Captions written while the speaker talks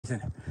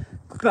season.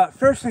 But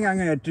first thing I'm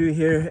going to do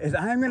here is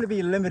I'm going to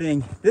be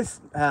limiting this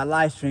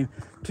live stream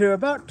to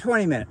about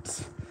 20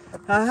 minutes.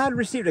 I had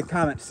received a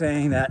comment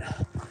saying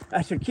that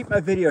I should keep my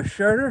video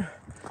shorter.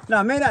 Now,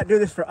 I may not do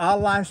this for all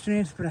live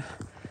streams, but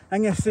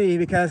I'm going to see,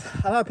 because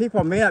a lot of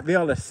people may not be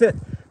able to sit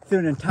through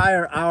an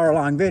entire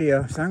hour-long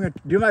video. So I'm going to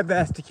do my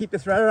best to keep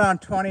this right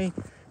around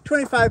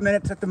 25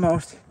 minutes at the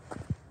most.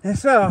 And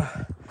so,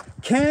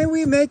 can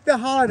we make the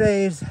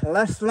holidays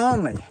less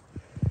lonely?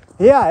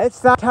 Yeah, it's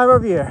that time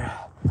of year.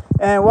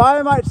 And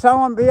why might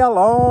someone be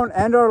alone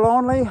and or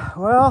lonely?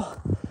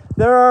 Well,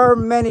 there are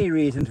many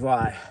reasons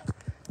why.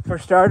 For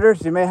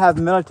starters, you may have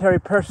military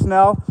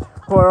personnel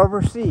who are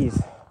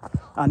overseas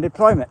on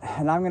deployment.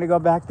 And I'm going to go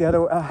back the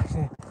other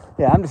way.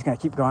 Yeah, I'm just going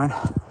to keep going.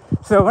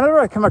 So whenever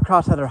I come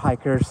across other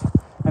hikers,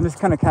 I'm just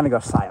going to kind of go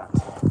silent.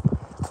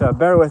 So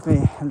bear with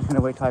me. I'm just going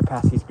to wait till I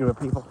pass these group of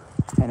people,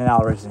 and then I'll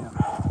resume.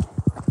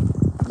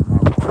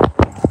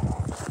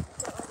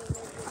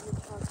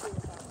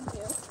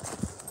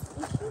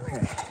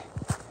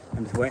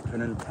 I'm just waiting for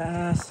them to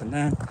pass, and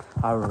then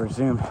I will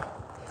resume.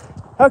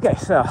 Okay,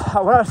 so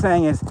what I was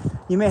saying is,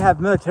 you may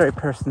have military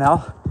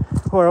personnel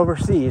who are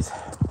overseas,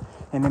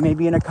 and they may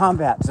be in a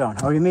combat zone,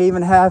 or you may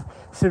even have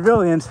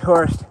civilians who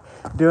are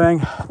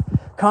doing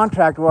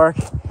contract work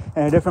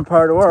in a different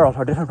part of the world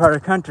or different part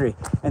of the country,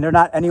 and they're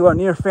not anywhere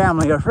near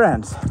family or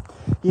friends.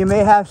 You may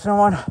have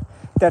someone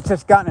that's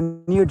just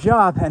gotten a new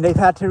job, and they've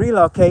had to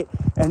relocate,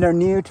 and they're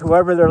new to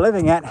wherever they're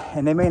living at,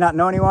 and they may not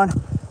know anyone.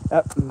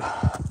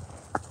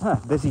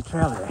 Busy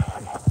trail today.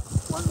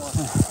 One more.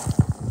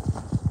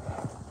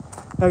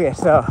 Okay,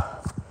 so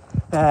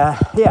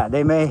yeah,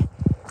 they may,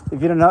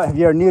 if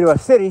you're new to a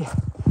city,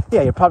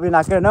 yeah, you're probably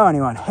not going to know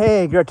anyone.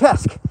 Hey,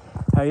 Grotesque,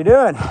 how you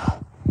doing?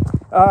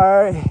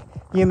 Or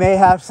you may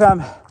have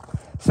some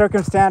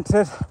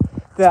circumstances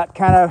that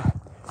kind of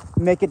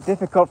make it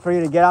difficult for you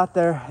to get out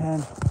there.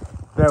 And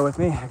bear with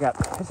me,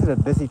 this is a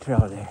busy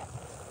trail today.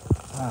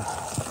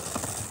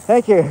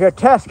 Thank you,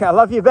 Grotesque, I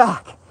love you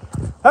back.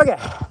 Okay.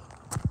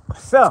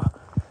 So,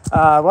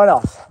 what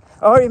else?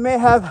 Or you may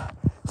have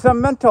some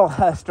mental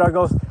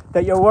struggles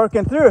that you're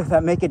working through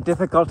that make it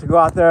difficult to go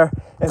out there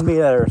and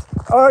meet others.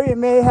 Or you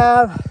may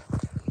have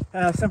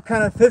some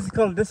kind of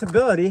physical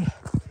disability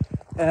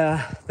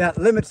that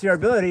limits your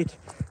ability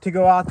to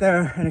go out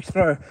there and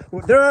explore.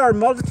 There are a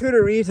multitude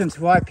of reasons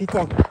why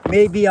people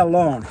may be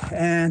alone,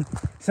 and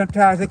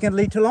sometimes it can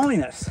lead to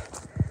loneliness.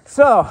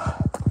 So,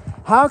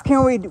 what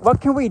can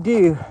we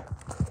do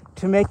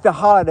to make the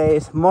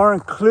holidays more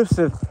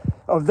inclusive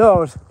of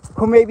those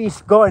who may be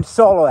going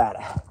solo at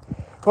it?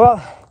 Well,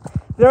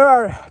 there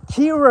are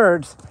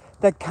keywords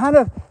that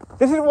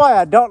this is why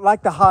I don't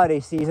like the holiday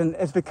season,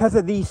 is because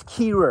of these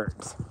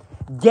keywords: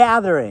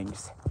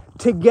 gatherings,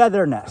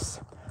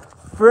 togetherness,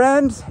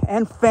 friends,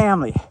 and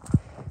family.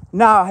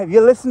 Now, if you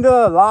listen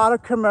to a lot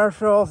of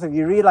commercials, if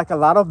you read like a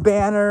lot of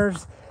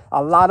banners,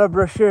 a lot of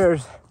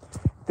brochures,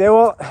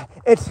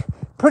 it's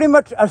pretty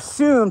much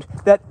assumed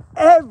that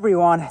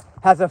everyone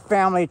has a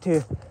family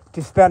to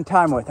spend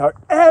time with, or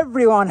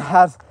everyone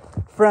has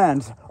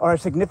friends or a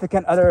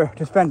significant other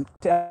to spend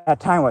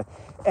time with.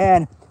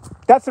 And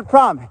that's the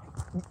problem.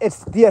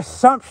 It's the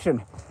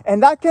assumption.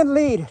 And that can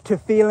lead to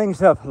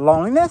feelings of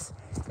loneliness.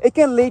 It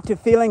can lead to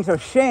feelings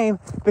of shame,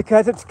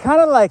 because it's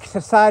kind of like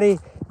society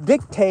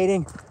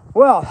dictating,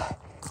 well,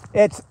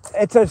 it's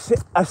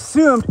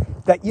assumed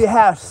that you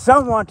have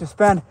someone to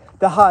spend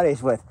the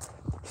holidays with.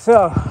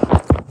 So,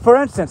 for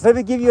instance, let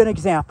me give you an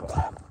example.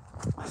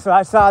 So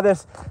I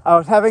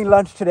was having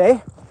lunch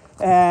today,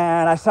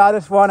 and I saw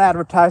this one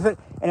advertisement,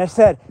 and it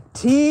said,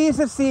 "Tis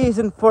the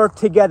season for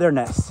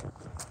togetherness.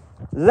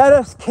 Let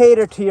us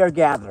cater to your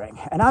gathering."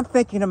 And I'm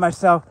thinking to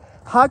myself,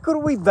 how could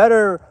we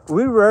better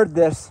reword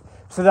this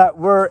so that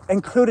we're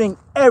including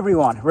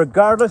everyone,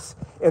 regardless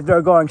if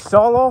they're going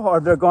solo or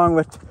if they're going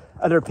with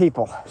other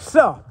people?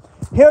 So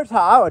here's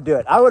how I would do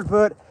it. I would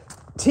put,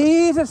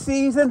 "Tis the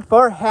season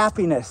for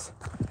happiness.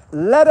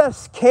 Let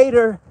us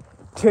cater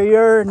to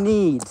your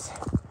needs."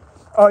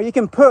 Or you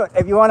can put,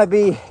 if you want to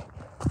be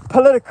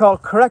political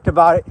correct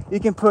about it, you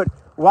can put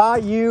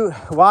YOUR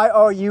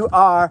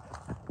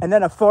and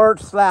then a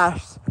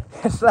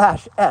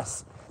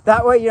 //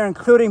 That way you're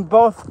including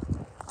both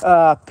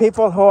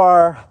people who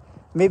are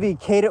maybe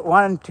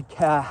wanting to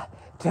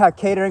have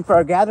catering for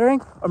a gathering,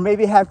 or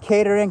maybe have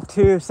catering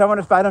to someone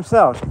that's by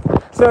themselves.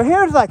 So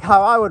here's like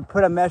how I would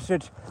put a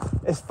message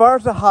as far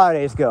as the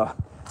holidays go.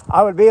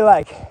 I would be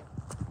like,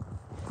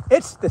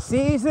 "It's the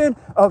season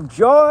of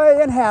joy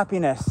and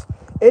happiness.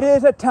 It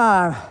is a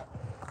time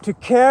to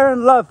care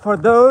and love for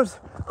those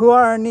who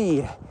are in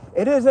need.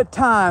 It is a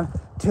time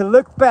to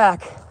look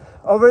back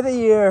over the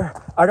year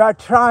at our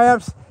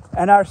triumphs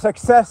and our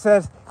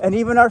successes and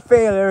even our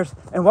failures,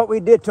 and what we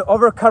did to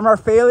overcome our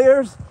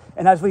failures.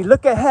 And as we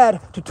look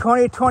ahead to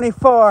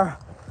 2024,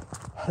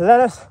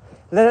 let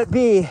it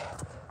be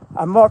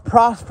a more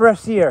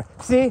prosperous year."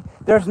 See,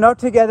 there's no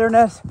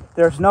togetherness,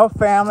 there's no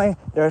family,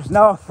 there's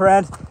no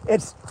friends.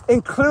 It's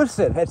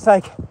inclusive. It's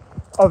like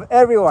of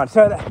everyone.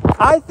 So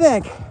I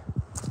think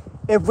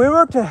if we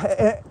were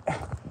to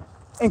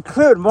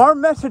include more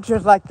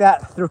messages like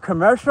that through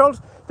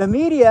commercials, the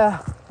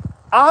media,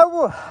 I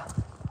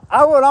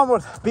would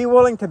almost be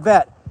willing to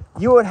bet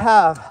you would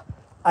have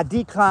a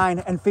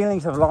decline in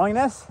feelings of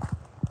loneliness,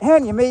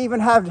 and you may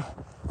even have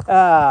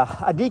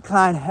a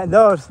decline in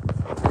those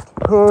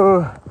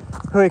who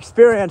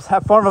experience a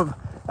form of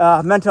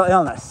mental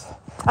illness.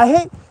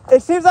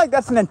 It seems like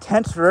that's an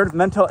intense word,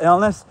 mental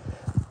illness,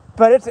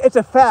 but it's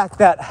a fact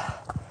that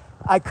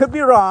I could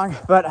be wrong,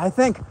 but I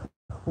think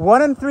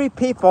 1 in 3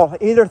 people,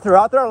 either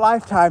throughout their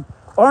lifetime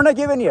or in a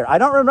given year, I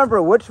don't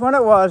remember which one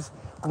it was,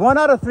 1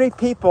 out of 3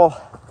 people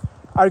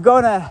are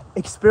going to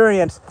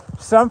experience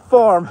some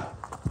form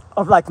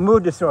of like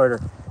mood disorder.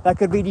 That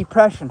could be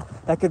depression,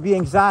 that could be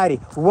anxiety.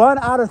 1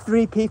 out of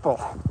 3 people.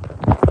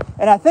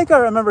 And I think I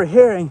remember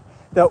hearing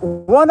that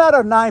 1 out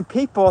of 9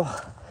 people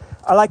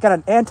are like on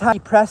an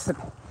antidepressant,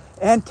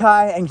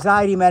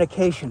 anti-anxiety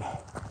medication.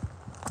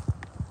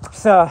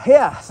 So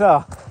yeah,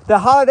 so the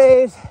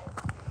holidays,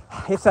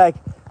 it's like,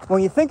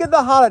 when you think of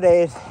the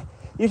holidays,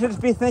 you should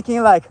just be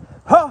thinking like,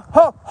 ho,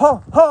 ho,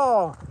 ho,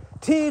 ho,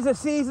 'tis a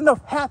season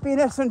of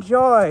happiness and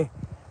joy.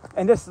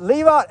 And just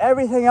leave out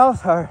everything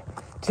else, or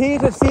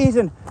 'tis a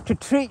season to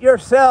treat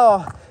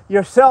yourself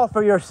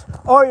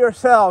or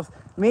yourselves,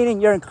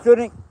 meaning you're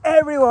including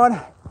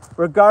everyone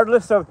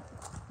regardless of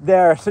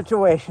their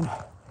situation.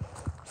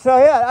 So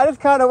yeah, I just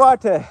kind of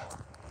want to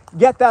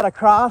get that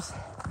across,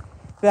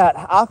 that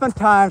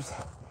oftentimes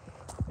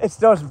it's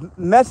those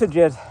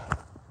messages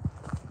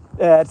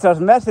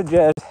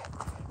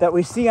that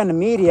we see on the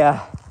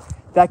media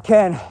that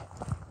can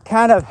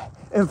kind of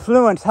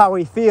influence how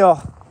we feel,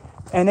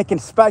 and it can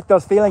spike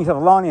those feelings of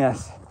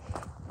loneliness.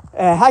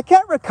 And I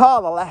can't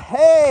recall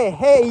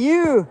hey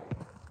you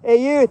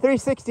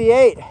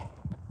 368.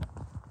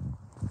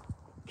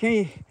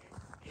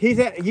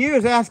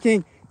 He's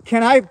asking,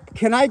 can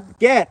I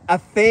get a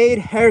fade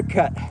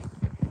haircut?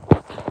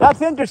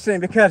 That's interesting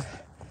because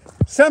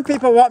some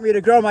people want me to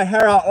grow my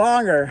hair out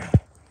longer.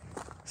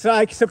 So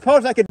I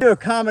suppose I could do a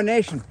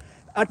combination.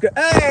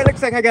 Hey,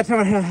 looks like I got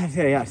someone.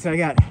 Yeah, so I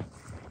got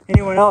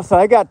anyone else? So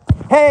I got,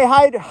 hey,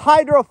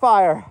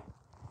 Hydrofire.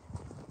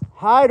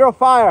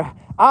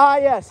 Ah,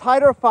 yes,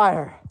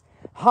 Hydrofire.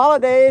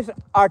 Holidays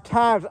are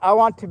times I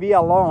want to be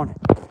alone.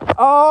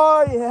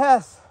 Oh,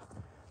 yes.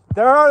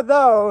 There are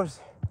those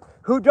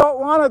who don't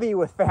want to be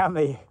with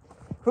family,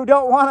 who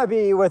don't want to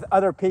be with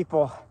other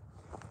people.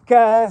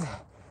 Because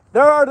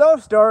there are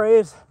those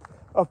stories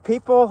of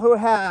people who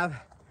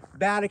have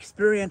bad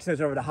experiences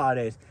over the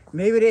holidays.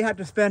 Maybe they have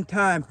to spend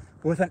time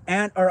with an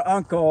aunt or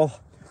uncle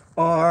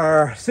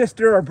or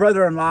sister or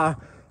brother-in-law,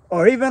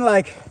 or even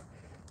like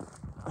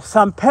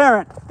some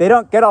parent they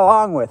don't get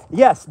along with.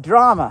 Yes,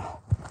 drama.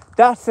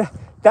 There's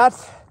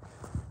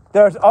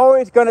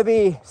always going to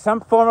be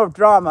some form of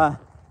drama,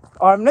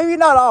 or maybe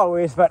not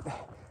always, but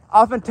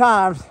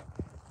oftentimes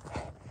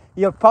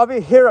you'll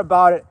probably hear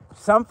about it,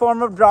 some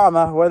form of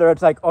drama, whether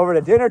it's like over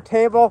the dinner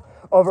table,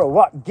 over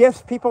what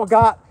gifts people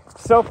got,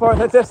 so forth.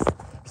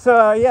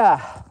 So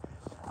yeah,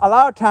 a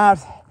lot of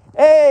times,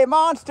 hey,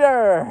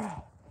 Monster.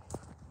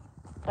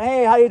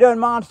 Hey, how you doing,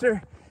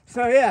 Monster?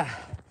 So yeah,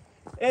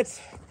 it's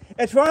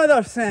one of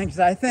those things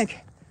that I think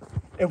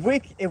if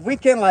we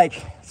can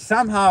like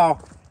somehow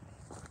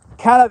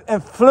kind of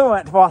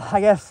influence, well,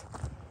 I guess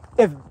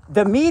if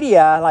the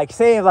media, like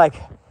say like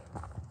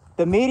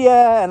the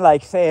media and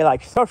like say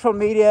like social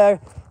media,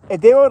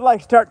 if they would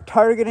like start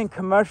targeting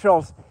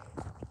commercials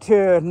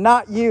to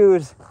not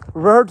use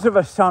words of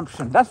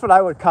assumption. That's what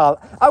I would call it.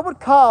 I would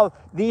call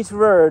these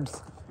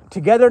words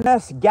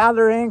togetherness,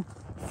 gathering,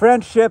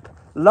 friendship,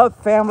 love,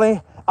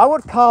 family. I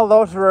would call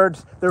those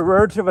words the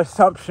words of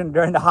assumption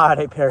during the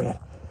holiday period,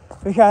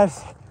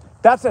 because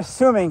that's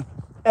assuming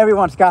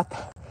everyone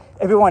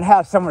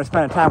has someone to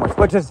spend time with,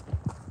 which is,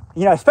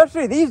 you know,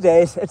 especially these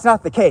days, it's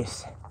not the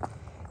case.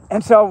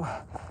 And so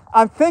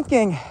I'm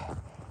thinking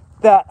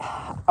that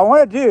I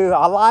want to do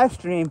a live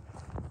stream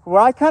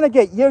where I kind of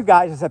get your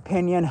guys'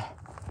 opinion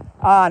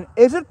on,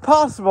 is it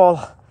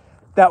possible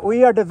that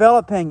we are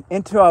developing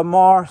into a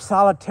more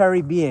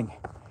solitary being?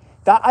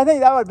 I think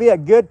that would be a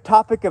good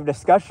topic of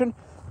discussion,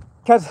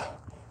 because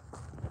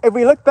if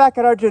we look back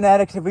at our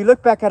genetics, if we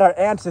look back at our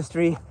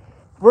ancestry,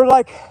 we're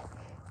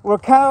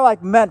kind of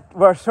like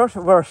we're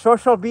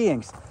social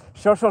beings,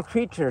 social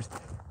creatures,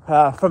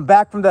 from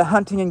the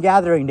hunting and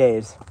gathering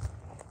days.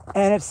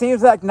 And it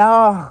seems like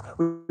now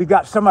we've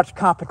got so much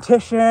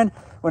competition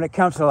when it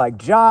comes to like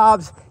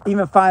jobs,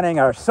 even finding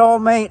our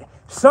soulmate,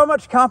 so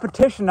much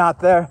competition out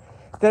there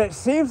that it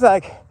seems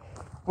like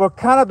we're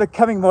kind of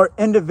becoming more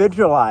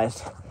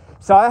individualized.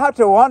 So I have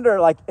to wonder,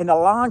 like in the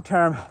long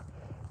term,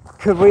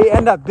 could we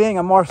end up being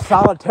a more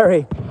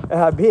solitary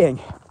being?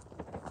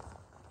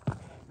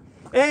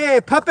 Hey,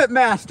 Puppet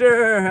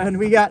Master, and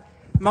we got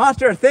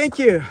Monster, thank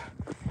you.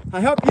 I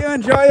hope you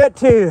enjoy it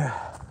too.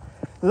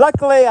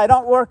 Luckily, I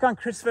don't work on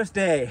Christmas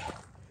Day.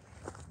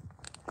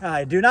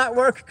 I do not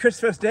work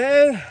Christmas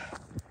Day,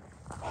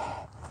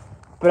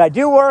 but I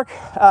do work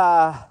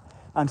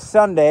on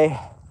Sunday.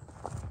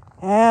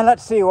 And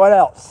let's see what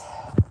else.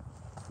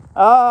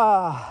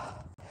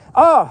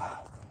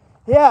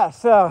 yeah,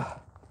 so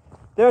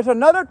there's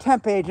another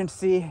temp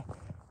agency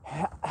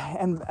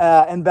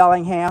in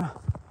Bellingham,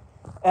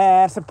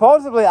 and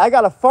supposedly I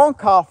got a phone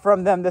call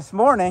from them this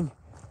morning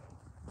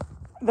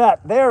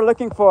that they're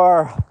looking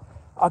for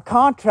a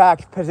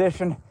contract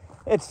position.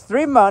 It's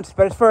 3 months,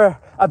 but it's for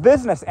a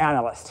business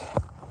analyst.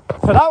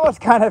 So that was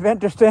kind of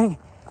interesting.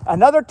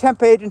 Another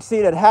temp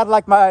agency that had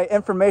like my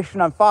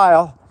information on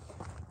file,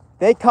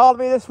 they called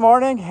me this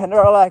morning and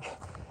they're like,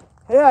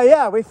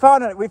 yeah, we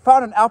found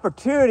an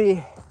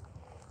opportunity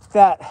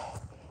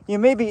that you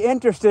may be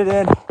interested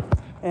in.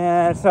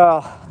 And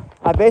so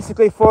I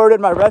basically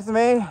forwarded my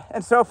resume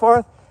and so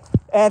forth.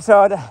 And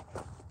so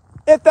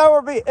if that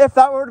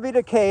were to be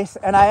the case,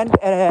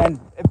 and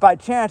by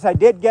chance I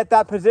did get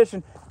that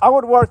position, I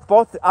would work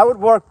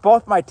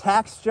both my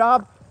tax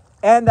job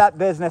and that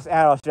business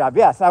analyst job.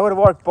 Yes, I would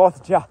work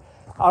both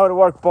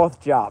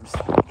jobs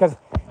because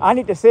I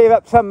need to save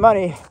up some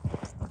money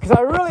because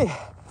I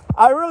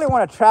really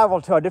want to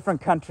travel to a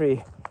different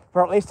country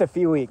for at least a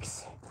few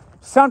weeks,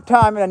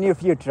 sometime in the near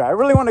future. I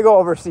really want to go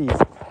overseas,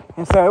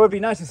 and so it would be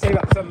nice to save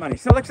up some money.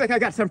 So it looks like I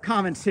got some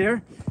comments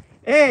here.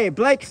 Hey,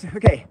 Blake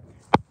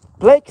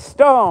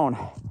Stone,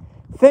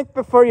 think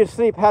before you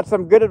sleep, had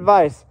some good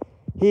advice.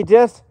 He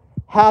just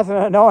has an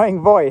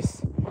annoying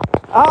voice.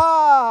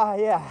 Ah,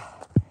 yeah.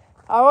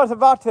 I was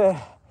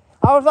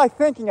like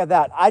thinking of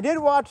that. I did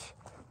watch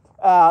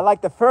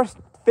like the first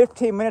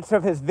 15 minutes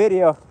of his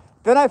video.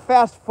 Then I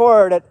fast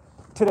forwarded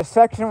to the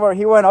section where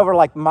he went over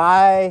like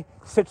my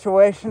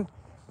situation.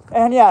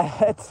 And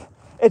yeah,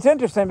 it's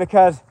interesting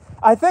because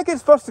I think it's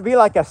supposed to be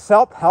like a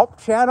self-help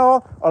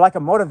channel or like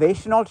a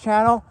motivational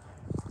channel.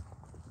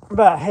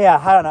 But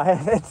yeah, I don't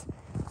know.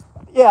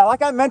 Yeah,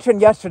 like I mentioned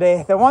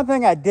yesterday, the one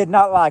thing I did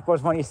not like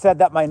was when he said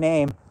that my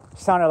name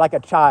sounded like a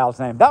child's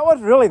name. That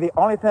was really the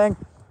only thing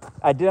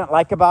I didn't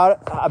like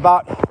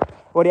about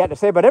what he had to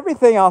say. But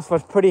everything else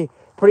was pretty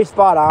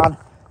spot on.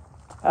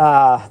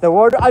 The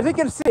wardrobe, as you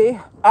can see,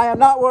 I am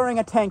not wearing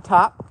a tank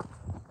top.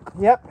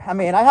 Yep, I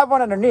mean, I have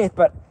one underneath,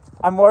 but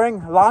I'm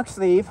wearing long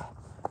sleeve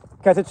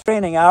because it's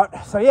raining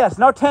out. So yes,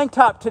 no tank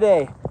top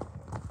today.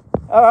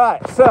 All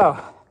right, so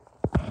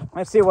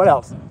let's see what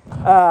else.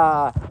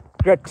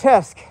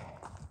 Grotesque.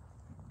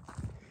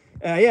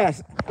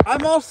 Yes,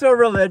 I'm also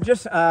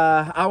religious.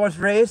 I was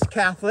raised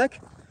Catholic.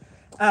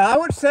 I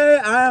would say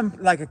I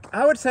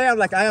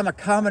am a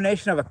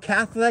combination of a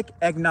Catholic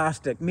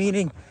agnostic,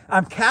 meaning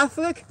I'm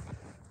Catholic,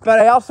 but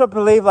I also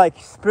believe like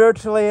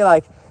spiritually,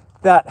 like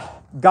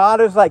that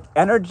God is like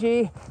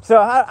energy. So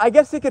I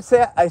guess you could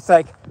say it's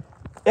like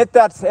if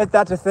that's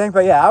a thing.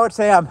 But yeah, I would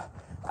say I'm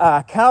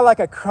kind of like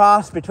a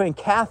cross between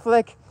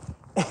Catholic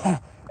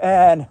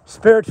and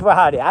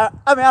spirituality. I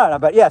mean, I don't know,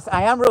 but yes,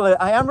 I am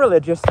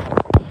religious.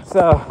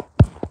 So,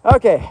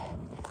 okay,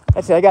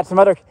 let's see, I got some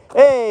other,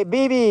 hey,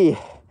 BB.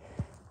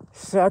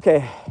 So,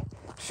 okay,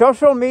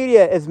 social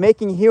media is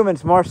making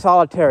humans more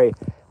solitary,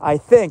 I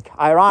think,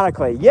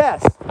 ironically.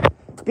 Yes,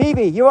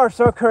 BB, you are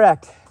so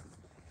correct.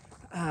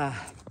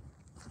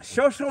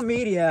 Social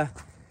media,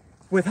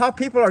 with how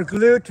people are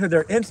glued to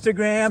their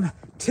Instagram,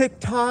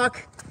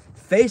 TikTok,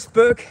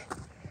 Facebook,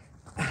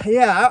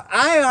 yeah,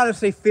 I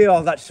honestly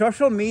feel that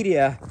social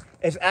media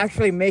is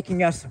actually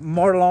making us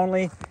more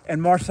lonely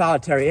and more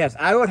solitary. Yes,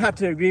 I would have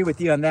to agree with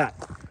you on that.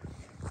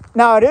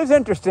 Now, it is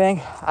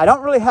interesting. I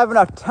don't really have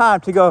enough time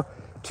to go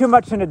too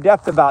much into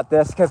depth about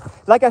this because,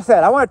 like I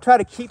said, I want to try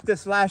to keep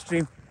this live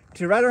stream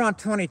to right around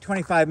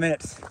 20-25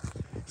 minutes.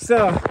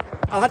 So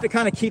I'll have to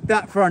kind of keep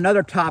that for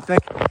another topic.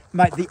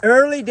 The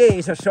early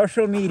days of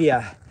social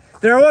media,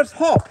 there was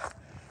hope.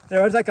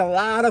 There was like a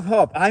lot of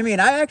hope. I mean,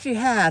 I actually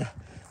had,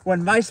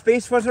 when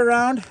MySpace was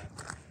around,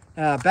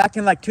 back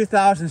in like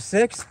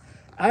 2006,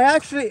 I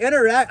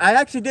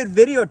actually did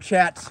video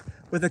chats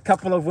with a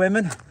couple of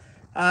women.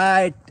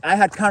 I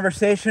had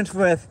conversations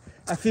with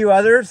a few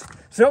others.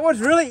 So it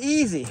was really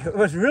easy. It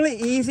was really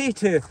easy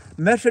to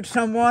message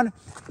someone.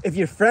 If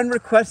your friend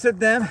requested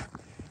them,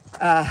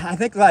 I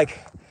think like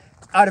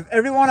out of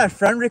everyone I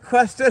friend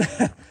requested,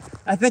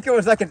 I think it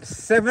was like a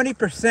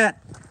 70%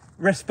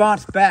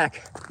 response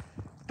back.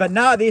 But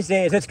now these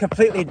days it's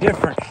completely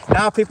different.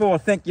 Now people will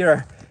think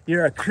you're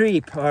a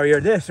creep or you're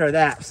this or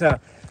that. So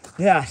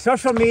yeah,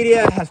 social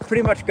media has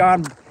pretty much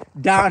gone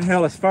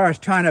downhill as far as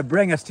trying to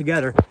bring us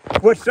together,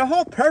 which the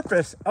whole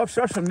purpose of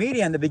social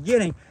media in the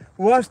beginning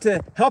was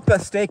to help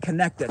us stay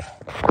connected.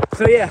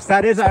 So yes,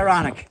 that is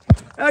ironic.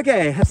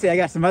 Okay, let's see, I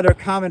got some other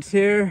comments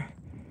here.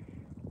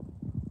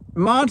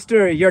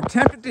 Monster, you're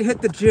tempted to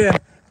hit the gym,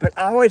 but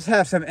I always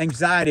have some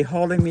anxiety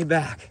holding me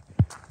back.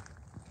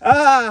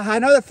 I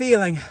know the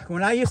feeling.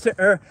 When I used to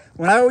go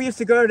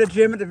to the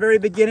gym at the very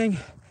beginning,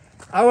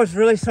 I was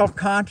really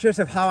self-conscious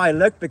of how I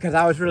looked because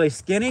I was really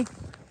skinny.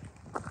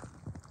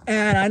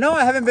 And I know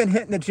I haven't been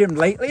hitting the gym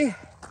lately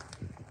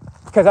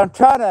because I'm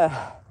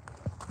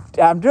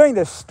doing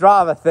this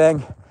Strava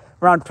thing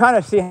where I'm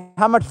trying to see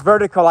how much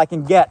vertical I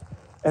can get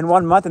in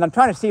 1 month. And I'm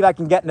trying to see if I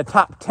can get in the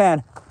top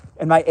 10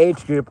 in my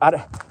age group.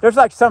 There's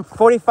like some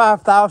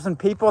 45,000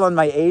 people in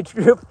my age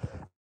group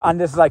on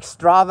this like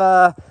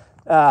Strava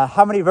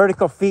how many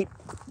vertical feet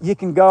you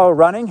can go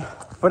running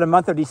for the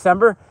month of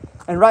December.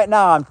 And right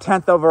now I'm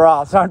 10th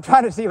overall. So I'm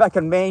trying to see if I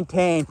can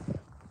maintain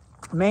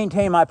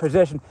my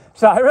position.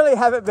 So I really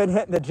haven't been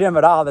hitting the gym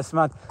at all this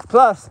month.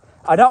 Plus,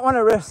 I don't want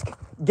to risk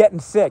getting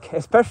sick,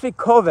 especially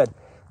COVID.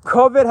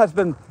 COVID has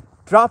been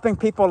dropping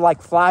people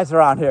like flies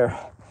around here.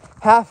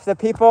 Half the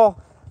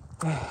people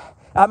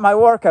at my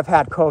work have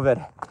had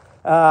COVID.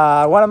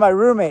 One of my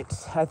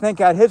roommates, I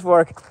think at his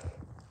work,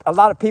 a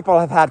lot of people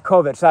have had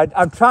COVID. So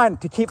I'm trying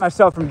to keep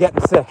myself from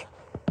getting sick.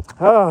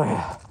 Oh,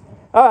 yeah.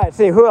 All right,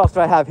 see, who else do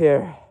I have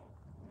here?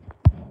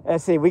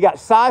 Let's see, we got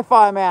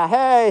Sci-Fi Man.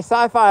 Hey,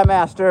 Sci-Fi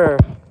Master.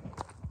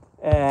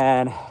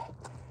 And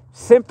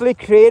Simply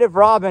Creative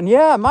Robin.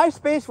 Yeah,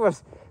 MySpace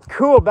was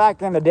cool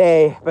back in the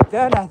day, but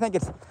then I think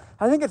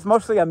it's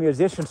mostly a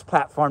musician's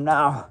platform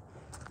now.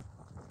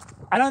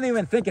 I don't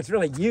even think it's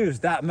really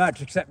used that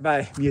much except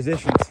by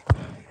musicians.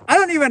 I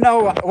don't even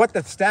know what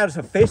the status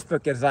of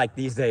Facebook is like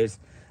these days.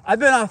 I've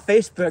been on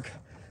Facebook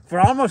for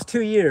almost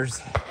 2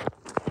 years.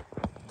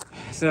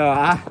 So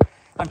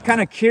I'm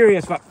kind of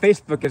curious what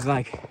Facebook is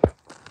like.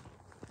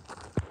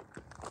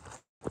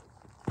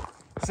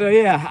 So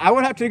yeah, I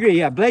would have to agree.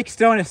 Yeah, Blake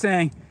Stone is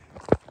saying,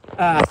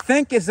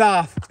 think is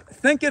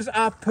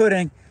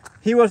off-putting.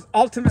 He was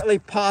ultimately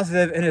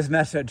positive in his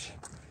message.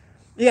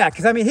 Yeah,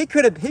 because I mean, he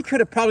could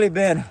have probably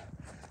been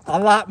a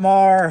lot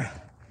more,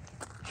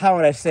 how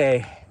would I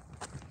say,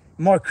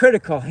 more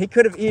critical. He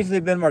could have easily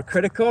been more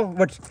critical,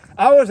 which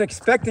I was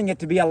expecting it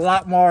to be a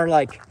lot more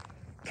like,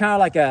 kind of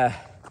like a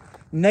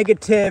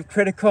negative,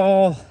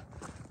 critical.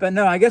 But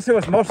no, I guess it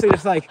was mostly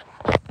just like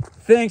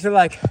things are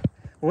like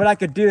what I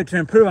could do to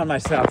improve on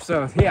myself.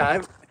 So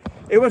yeah,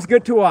 it was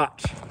good to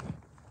watch.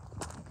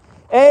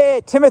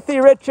 Hey, Timothy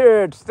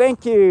Richards,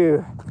 thank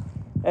you.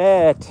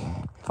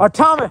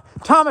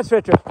 Thomas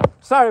Richards.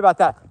 Sorry about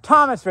that.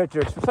 Thomas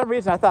Richards. For some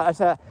reason, I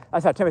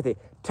saw Timothy.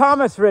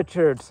 Thomas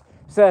Richards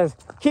says,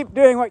 "Keep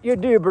doing what you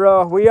do,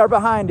 bro. We are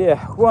behind you."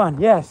 One,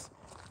 yes,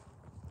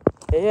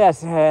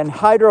 and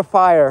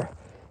Hydrofire.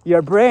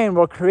 Your brain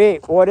will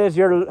create what it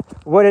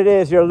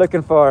is you're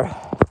looking for.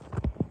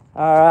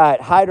 All right,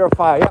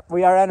 Hydrofire. Yep,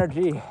 we are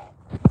energy.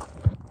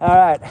 All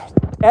right,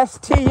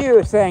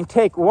 STU saying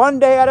take one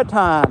day at a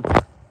time.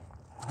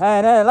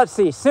 And then let's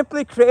see,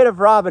 Simply Creative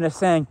Robin is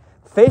saying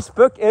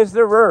Facebook is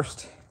the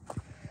worst.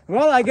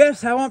 Well, I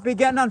guess I won't be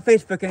getting on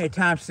Facebook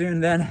anytime soon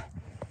then.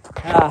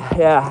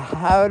 Yeah,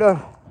 I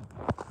don't.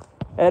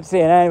 Let's see,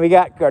 and then we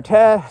got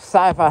Cortez,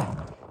 Sci-Fi.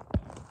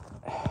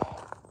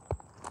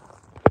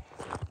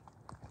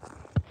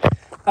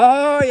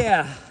 Oh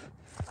yeah,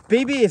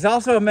 BB is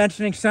also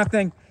mentioning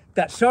something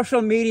that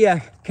social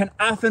media can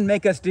often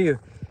make us do.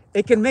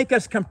 It can make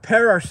us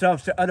compare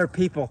ourselves to other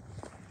people.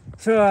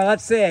 So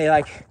let's say,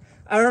 like,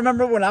 I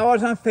remember when I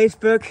was on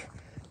Facebook,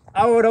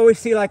 I would always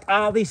see like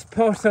all these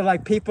posts of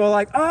like people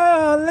like,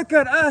 oh, look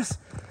at us,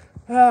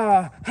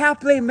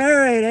 happily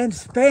married in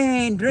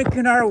Spain,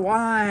 drinking our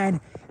wine,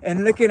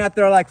 and looking at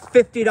their like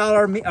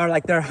 $50 or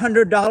like their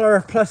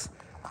 $100 plus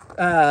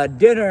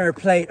dinner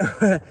plate,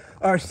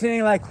 or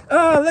seeing like,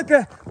 oh, look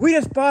at,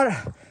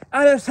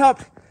 I just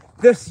helped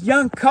this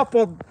young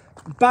couple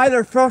buy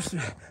their first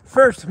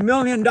 $1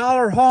 million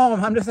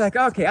home. I'm just like,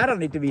 okay, I don't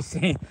need to be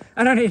seeing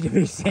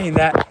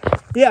that.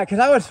 Yeah, because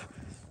I was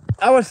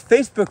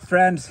Facebook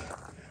friends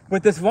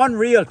with this one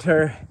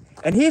realtor,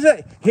 and he's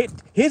a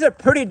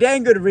pretty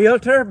dang good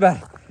realtor, but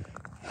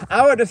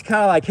I would just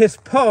kind of like his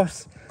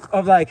posts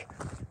of like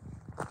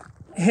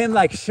him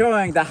like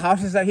showing the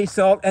houses that he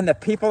sold and the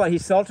people that he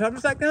sold to. I'm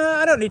just like, no,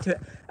 I don't need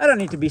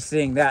to be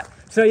seeing that.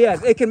 So yeah,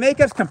 it can make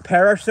us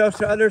compare ourselves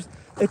to others.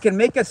 It can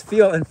make us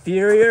feel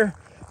inferior.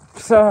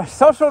 So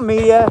social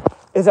media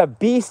is a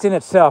beast in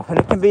itself, and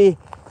it can be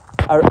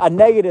a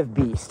negative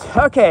beast.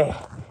 Okay.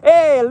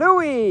 Hey,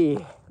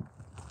 Louie.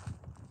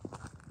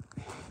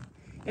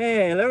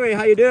 Hey, Louie,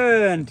 how you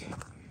doing?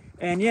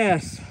 And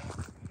yes,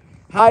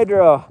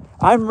 Hydro.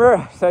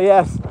 So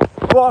yes.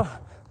 Well,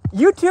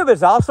 YouTube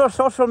is also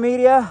social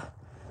media,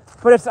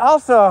 but it's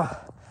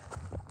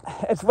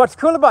what's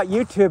cool about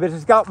YouTube is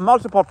it's got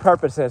multiple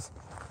purposes.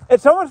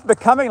 It's almost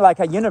becoming like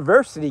a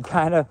university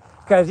kind of,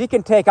 because you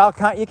can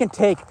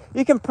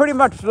pretty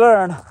much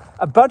learn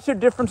a bunch of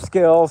different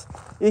skills.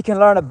 You can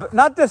learn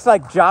not just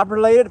like job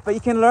related, but you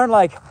can learn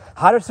like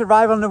how to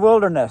survive in the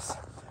wilderness,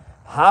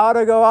 how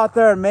to go out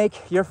there and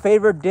make your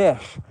favorite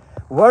dish,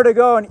 where to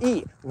go and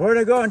eat, where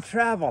to go and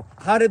travel,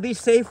 how to be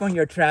safe when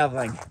you're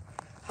traveling,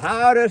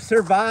 how to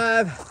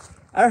survive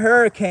a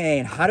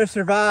hurricane, how to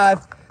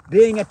survive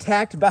being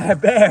attacked by a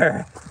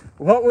bear.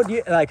 What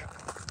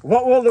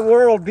will the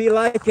world be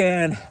like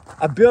in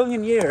a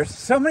billion years?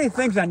 So many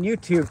things on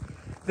YouTube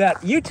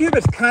that YouTube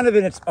is kind of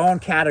in its own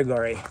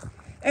category.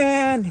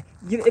 And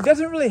it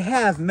doesn't really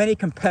have many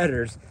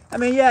competitors. I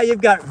mean, yeah,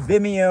 you've got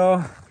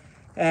Vimeo,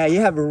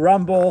 you have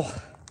Rumble.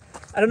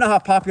 I don't know how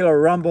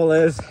popular Rumble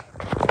is,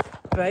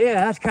 but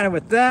yeah, that's kind of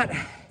with that.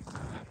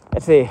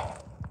 Let's see.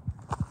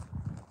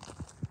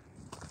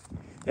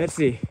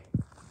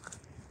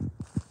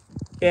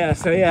 Yeah,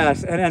 so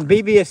yes, and then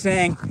BB is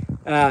saying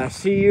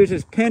she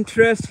uses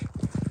Pinterest.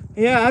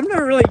 Yeah, I've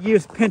never really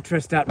used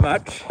Pinterest that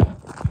much,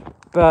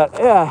 but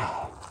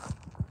yeah.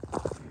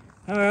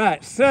 All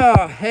right,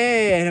 so,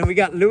 hey, and we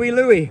got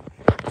Louie.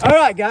 All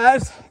right,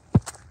 guys.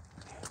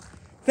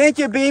 Thank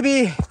you,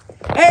 BB.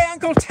 Hey,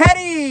 Uncle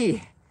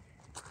Teddy.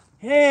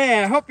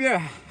 Yeah, hope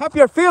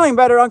you're feeling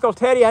better, Uncle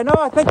Teddy. I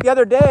think the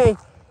other day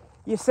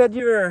you said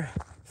you were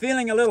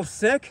feeling a little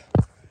sick,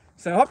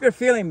 so I hope you're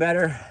feeling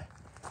better.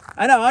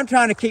 I know I'm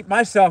trying to keep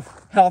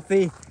myself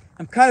healthy.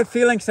 I'm kind of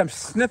feeling some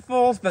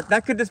sniffles, but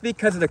that could just be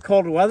because of the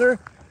cold weather.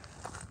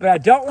 But I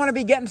don't want to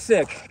be getting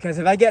sick, because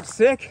if I get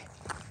sick,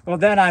 well,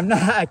 then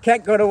I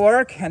can't go to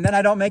work, and then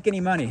I don't make any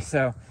money.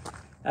 So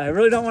I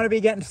really don't want to be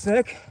getting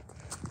sick.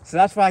 So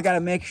that's why I got to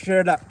make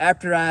sure that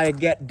after I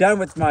get done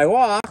with my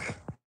walk,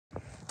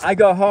 I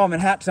go home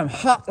and have some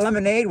hot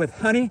lemonade with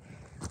honey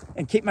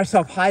and keep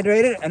myself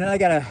hydrated. And then I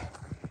got to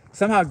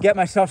somehow get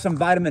myself some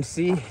vitamin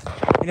C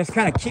and just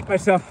kind of keep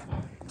myself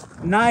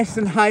nice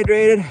and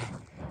hydrated.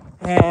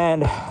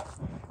 And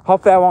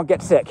hopefully I won't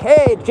get sick.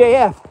 Hey,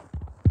 JF.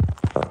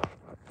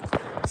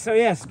 So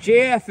yes,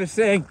 JF is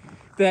saying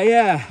that,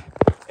 yeah,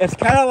 it's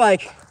kind of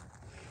like,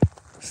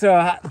 so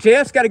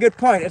JF's got a good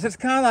point. It's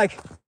kind of like,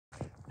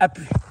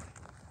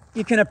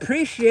 you can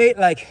appreciate,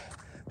 like,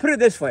 put it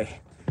this way.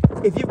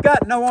 If you've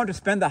got no one to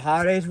spend the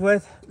holidays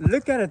with,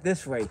 look at it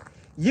this way.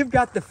 You've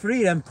got the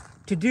freedom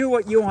to do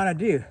what you want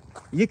to do.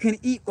 You can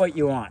eat what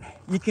you want.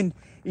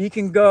 You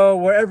can go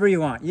wherever you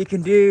want. You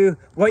can do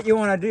what you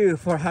want to do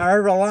for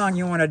however long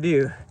you want to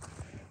do.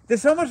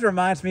 This almost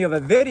reminds me of a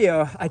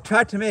video I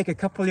tried to make a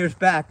couple years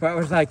back, where it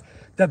was like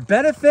the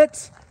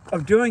benefits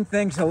of doing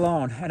things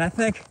alone. And I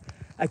think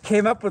I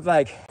came up with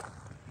like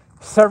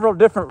several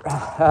different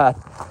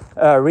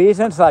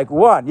reasons. Like,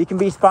 one, you can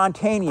be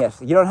spontaneous.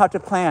 You don't have to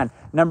plan.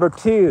 Number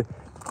two,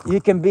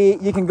 you can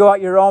go at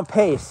your own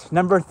pace.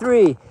 Number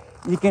three,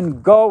 you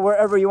can go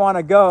wherever you want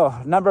to go.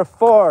 Number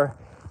four,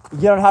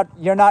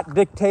 you're not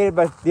dictated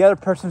by the other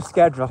person's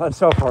schedule, and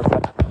so forth.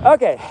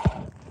 Okay,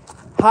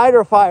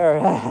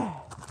 Hydrofire,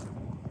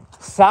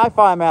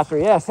 Sci-Fi Master,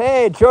 yes.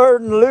 Hey,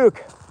 Jordan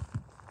Luke.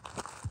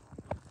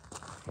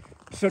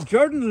 So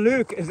Jordan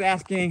Luke is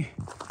asking,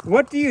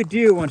 what do you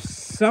do when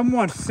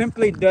someone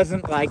simply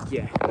doesn't like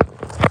you?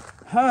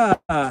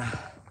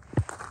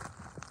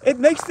 It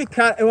makes me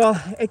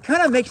it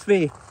kind of makes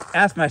me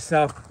ask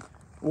myself,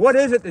 what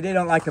is it that they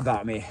don't like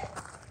about me?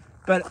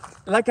 But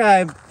like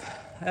I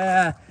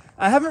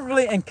haven't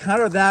really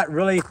encountered that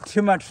really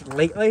too much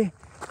lately.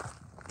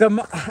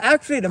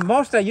 Actually, the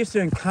most I used to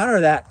encounter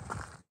that,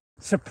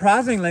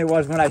 surprisingly,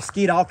 was when I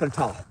skied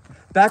Alpental.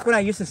 Back when I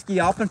used to ski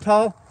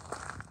Alpental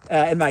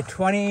in my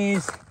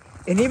 20s,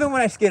 and even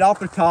when I skied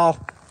Alpental,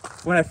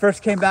 when I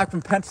first came back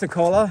from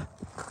Pensacola,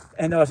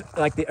 and it was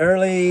like the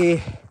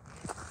early,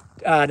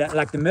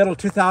 like the middle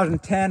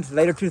 2010s,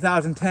 later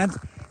 2010s,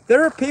 there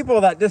were people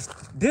that just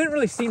didn't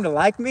really seem to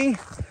like me,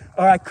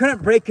 or I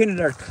couldn't break into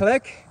their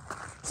clique.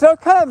 So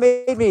it kind of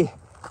made me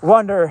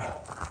wonder,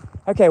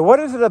 okay, what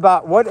is it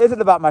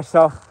about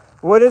myself?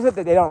 What is it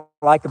that they don't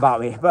like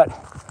about me? But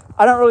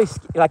I don't really,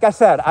 like I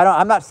said,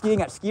 I'm not skiing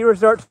at ski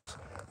resorts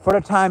for the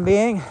time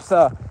being,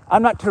 so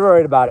I'm not too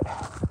worried about it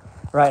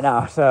right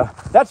now. So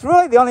that's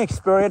really the only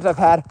experience I've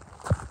had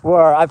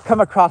where I've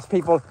come across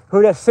people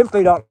who just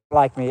simply don't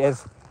like me.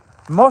 Is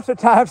most of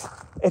the times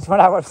it's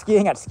when I was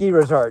skiing at ski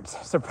resorts,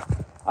 so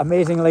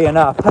amazingly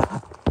enough.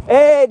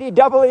 Hey,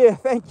 DW,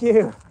 thank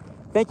you,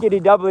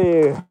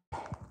 DW.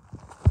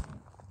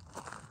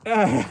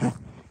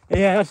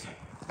 Yes.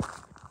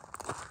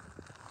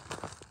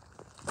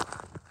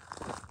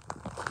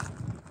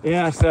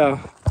 Yeah, so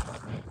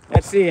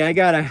let's see,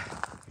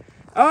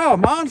 oh,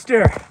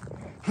 Monster,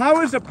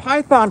 how is the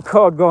Python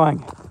code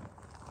going?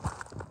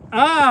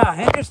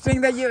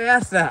 Interesting that you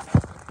asked that.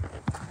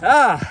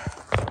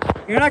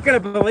 You're not gonna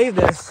believe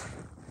this,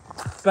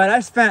 but I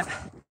spent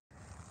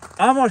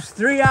almost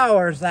 3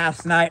 hours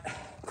last night.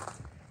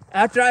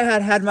 After I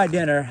had my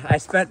dinner, I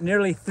spent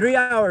nearly 3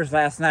 hours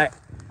last night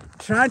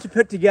trying to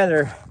put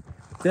together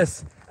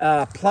this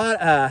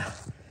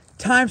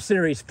time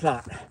series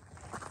plot.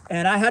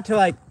 And I had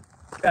to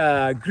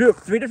group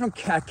 3 different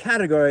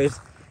categories,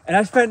 and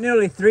I spent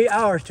nearly 3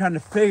 hours trying to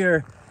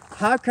figure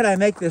how could I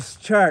make this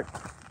chart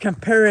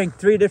comparing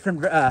 3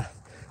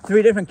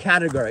 different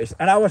categories.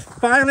 And I was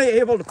finally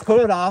able to pull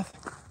it off.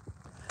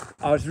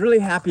 I was really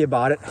happy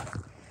about it.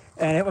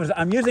 And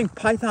I'm using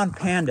Python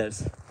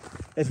pandas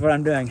is what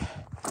I'm doing.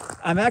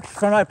 I'm actually,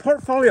 for my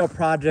portfolio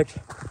project,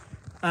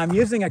 I'm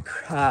using an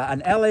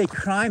LA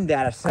crime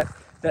data set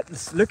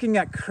that's looking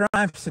at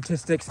crime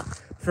statistics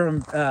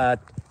from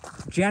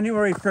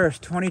January 1st,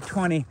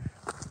 2020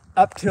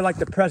 up to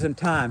the present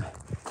time.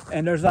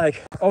 And there's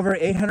over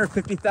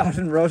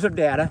 850,000 rows of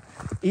data.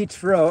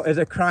 Each row is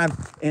a crime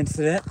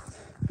incident.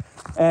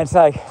 And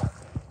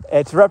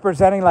it's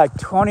representing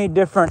 20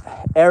 different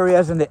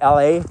areas in the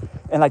LA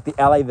and the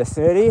LA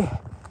vicinity.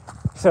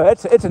 So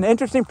it's an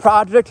interesting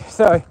project.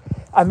 So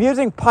I'm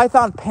using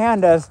Python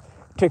pandas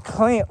to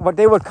clean what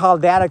they would call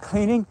data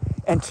cleaning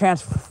and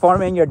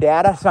transforming your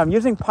data. So I'm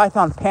using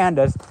Python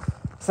pandas.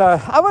 So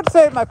I would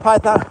say my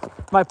Python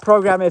my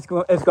program is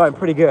going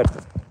pretty good.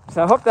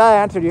 So I hope that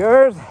answered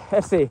yours.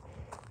 Let's see.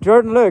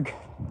 Jordan Luke.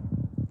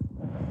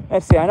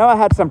 Let's see. I know I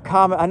had some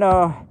comment. I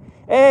know.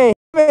 Hey,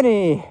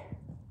 Himini.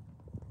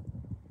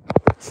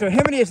 So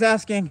Himini is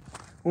asking,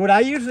 would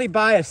I usually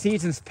buy a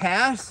season's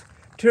pass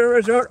to a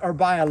resort or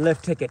buy a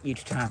lift ticket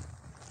each time?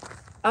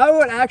 I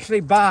would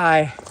actually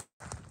buy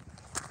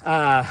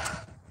a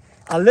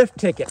lift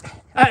ticket.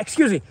 A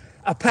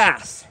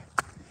pass.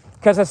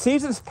 Because a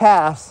season's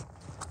pass,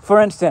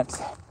 for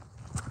instance,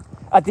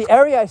 at the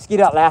area I skied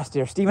at last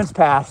year, Stevens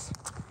Pass,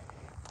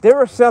 they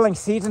were selling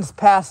season's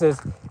passes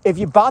if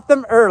you bought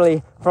them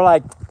early for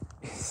like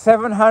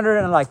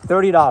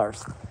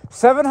 $730.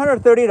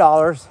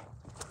 $730.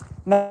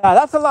 Now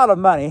that's a lot of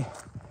money.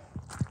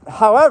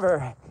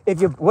 However, if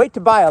you wait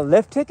to buy a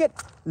lift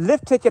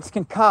tickets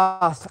can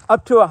cost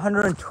up to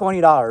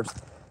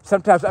 $120,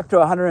 sometimes up to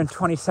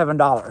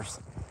 $127.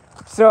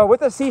 So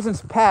with a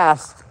season's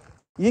pass,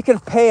 you can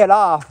pay it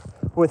off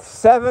with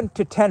 7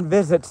 to 10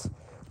 visits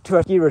to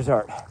a ski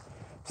resort.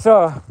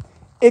 So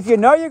if you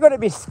know you're going to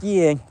be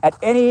skiing at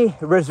any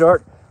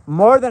resort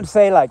more than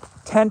say like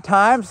 10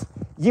 times,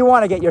 you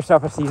want to get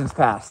yourself a season's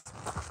pass.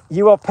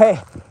 You will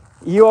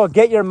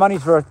get your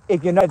money's worth.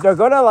 If you know if they're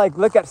going to like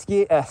look at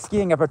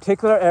skiing a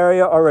particular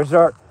area or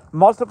resort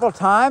multiple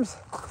times,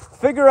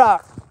 figure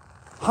out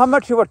how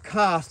much it would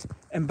cost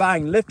in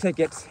buying lift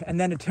tickets and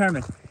then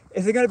determine,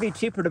 is it going to be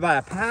cheaper to buy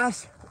a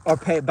pass or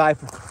buy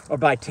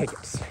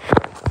tickets?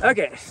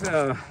 Okay,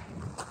 so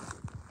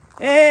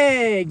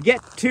hey,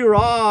 Get to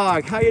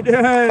Rog, how you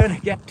doing?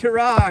 Get to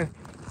Rog.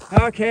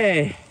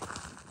 Okay,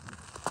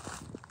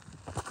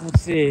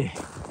 let's see.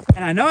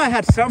 And I know I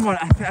had someone,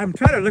 I'm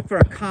trying to look for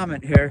a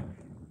comment here.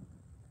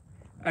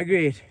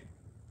 Agreed.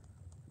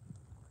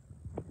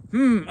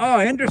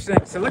 Oh,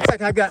 interesting. So it looks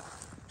like I got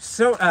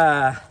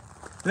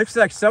looks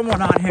like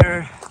someone on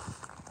here.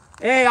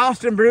 Hey,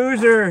 Austin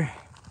Bruiser.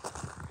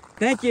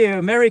 Thank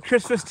you. Merry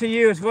Christmas to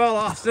you as well,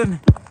 Austin.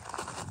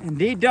 And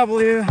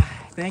DW,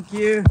 thank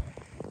you.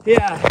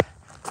 Yeah,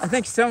 I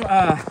think some,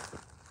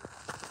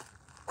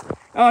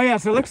 oh yeah,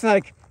 so it looks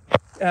like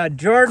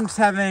Jordan's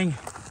having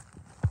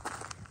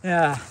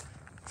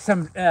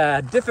some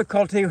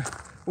difficulty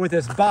with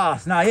his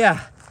boss. Now,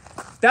 yeah,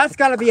 that's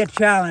got to be a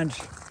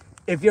challenge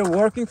if you're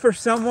working for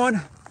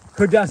someone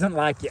who doesn't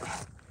like you.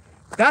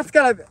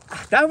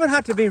 That would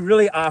have to be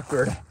really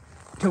awkward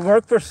to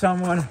work for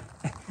someone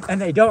and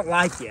they don't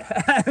like you.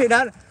 I mean,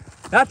 that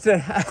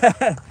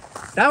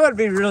would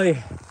be really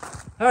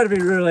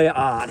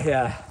odd.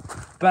 Yeah,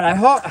 but I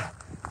hope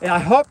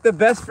the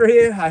best for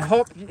you. I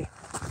hope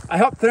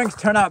things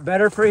turn out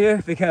better for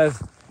you,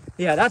 because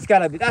yeah, that's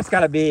gotta be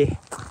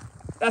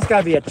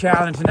a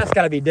challenge, and that's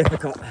gotta be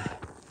difficult.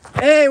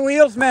 Hey,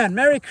 Wheelsman,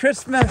 Merry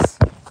Christmas.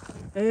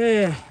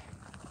 Hey.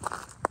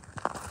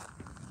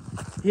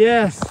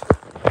 Yes,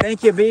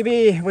 thank you,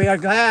 BB. We are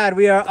glad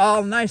we are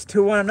all nice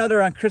to one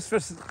another on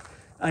Christmas.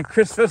 On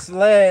Christmas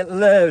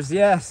lives,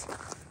 yes.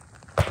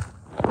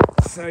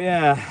 So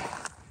yeah,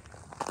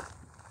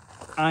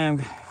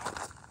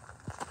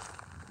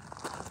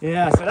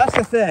 so that's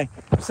the thing.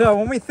 So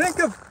when we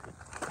think of,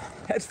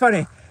 it's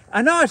funny,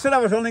 I know I said I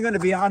was only going to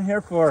be on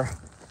here for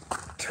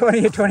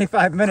 20 or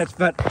 25 minutes,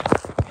 but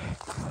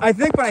I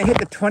think when I hit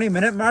the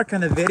 20-minute mark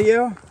on the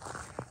video,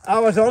 I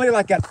was only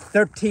like at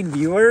 13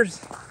 viewers.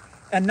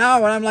 And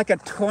now when I'm like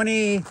at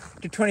 20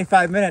 to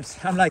 25 minutes,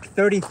 I'm like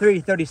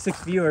 33,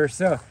 36 viewers.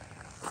 So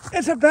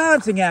it's a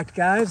balancing act,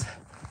 guys.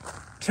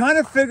 Trying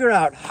to figure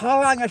out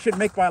how long I should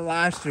make my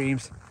live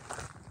streams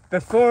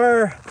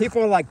before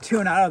people like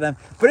tune out of them.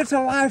 But it's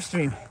a live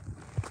stream.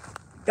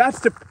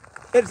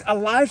 It's a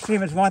live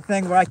stream is one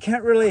thing where I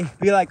can't really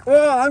be like,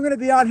 oh, I'm going to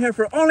be on here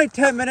for only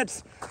 10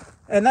 minutes.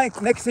 And then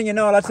next thing you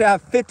know, let's say I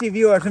have 50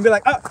 viewers and be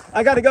like, oh,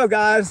 I got to go,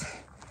 guys.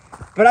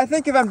 But I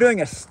think if I'm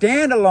doing a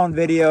standalone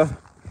video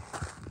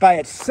by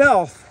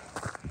itself,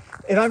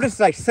 if I'm just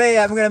like, say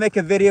I'm going to make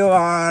a video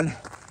on,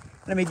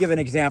 let me give an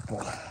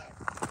example.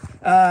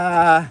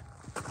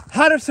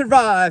 How to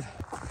survive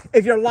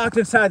if you're locked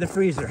inside the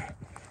freezer.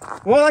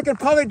 Well, I could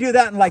probably do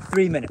that in like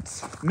 3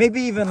 minutes, maybe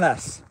even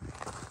less.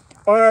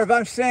 Or if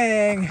I'm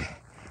saying,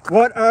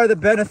 what are the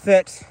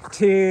benefits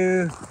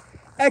to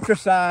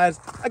exercise,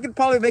 I could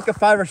probably make a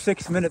 5 or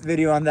 6 minute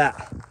video on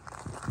that.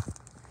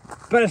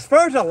 But as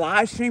far as a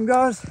live stream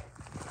goes,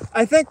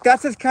 I think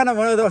that's just kind of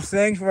one of those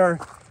things where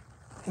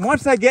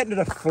once I get into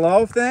the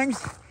flow of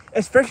things,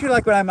 especially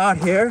like when I'm out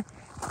here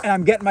and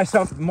I'm getting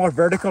myself more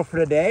vertical for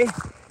the day,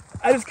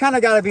 I just kind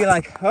of got to be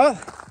like, oh,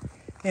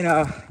 you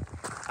know,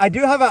 I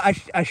do have I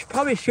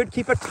probably should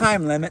keep a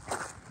time limit,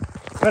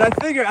 but I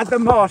figure at the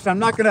most I'm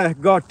not going to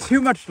go too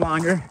much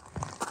longer,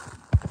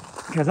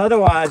 because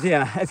otherwise,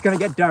 yeah, it's going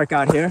to get dark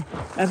out here.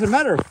 As a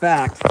matter of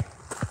fact,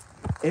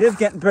 it is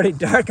getting pretty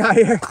dark out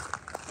here,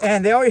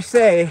 and they always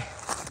say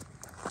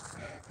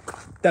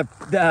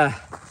the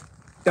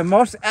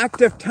most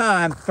active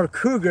time for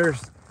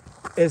cougars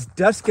is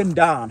dusk and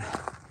dawn,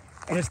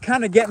 and it's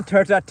kind of getting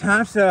towards that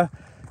time, so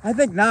I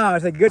think now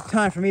is a good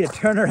time for me to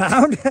turn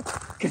around.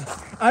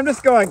 I'm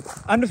just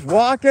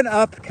walking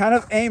up kind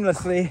of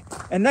aimlessly,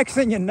 And next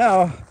thing you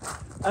know,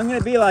 I'm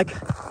gonna be like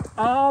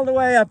all the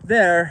way up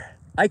there.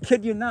 I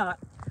kid you not.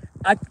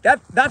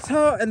 That's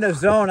how in the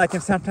zone I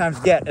can sometimes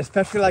get,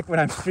 especially like when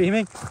I'm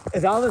streaming,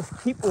 is I'll just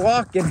keep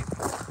walking,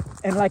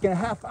 and like in a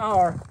half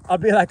hour, I'll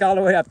be like all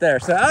the way up there.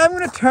 So I'm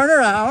gonna turn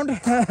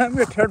around, I'm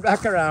gonna turn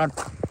back around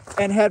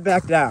and head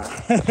back down.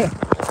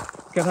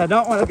 Because I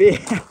don't wanna be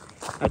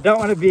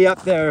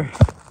up there.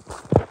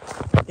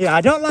 Yeah,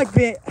 I don't like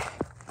being,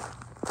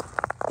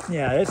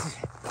 yeah, it's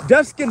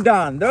dusk and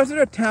dawn. Those are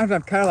the times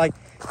I'm kind of like,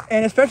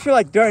 and especially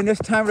like during this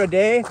time of the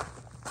day,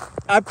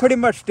 I pretty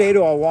much stay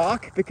to a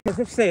walk, because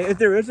let's say if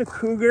there is a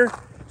cougar,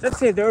 let's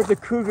say there was a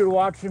cougar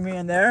watching me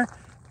in there,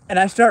 and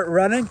I start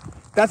running,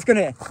 that's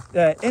gonna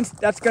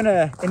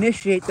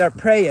initiate their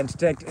prey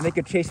instinct, and they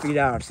could chase me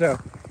down. So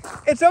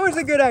it's always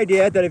a good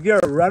idea that if you're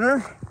a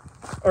runner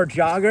or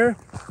jogger,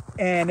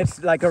 and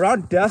it's like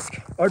around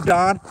dusk or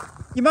dawn,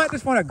 you might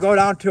just want to go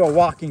down to a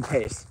walking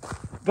pace.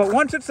 But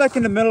once it's like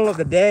in the middle of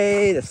the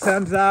day, the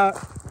sun's out,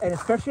 and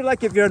especially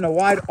like if you're in a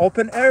wide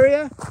open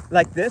area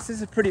like this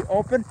is pretty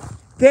open,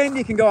 then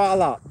you can go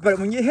all out. But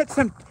when you hit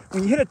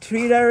a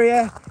treat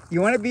area,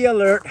 you want to be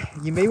alert.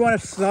 You may want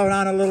to slow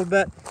down a little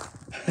bit.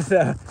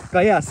 So,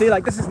 but yeah, see,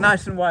 like this is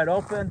nice and wide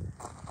open.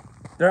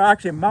 There are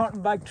actually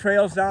mountain bike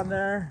trails down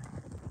there.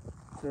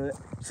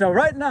 So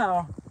right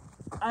now,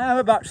 I am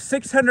about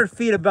 600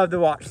 feet above the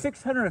water,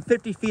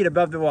 650 feet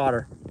above the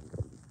water.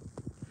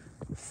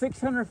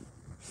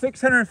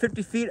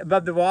 650 feet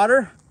above the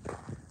water.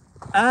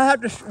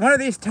 One of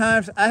these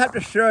times, I have to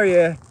show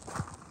you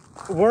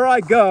where I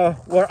go,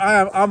 where I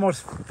am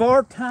almost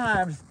 4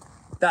 times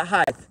the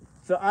height.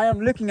 So I am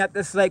looking at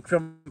this lake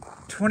from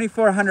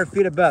 2,400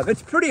 feet above.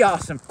 It's pretty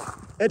awesome.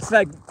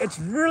 It's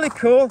really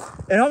cool.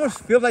 It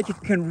almost feels like you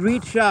can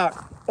reach out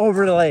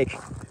over the lake.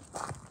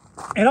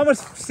 It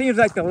almost seems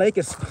like the lake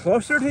is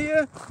closer to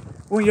you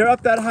when you're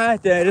up that high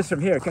than it is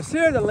from here. Because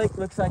here the lake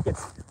looks like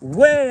it's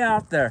way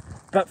out there.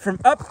 But from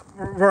up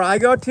where I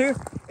go to,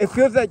 it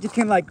feels like you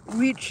can like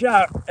reach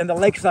out and the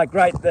lake's like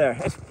right there.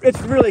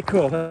 It's really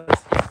cool.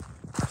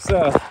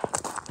 So,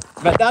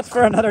 but that's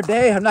for another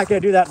day. I'm not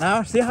gonna do that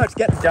now. See how it's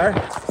getting dark?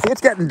 See,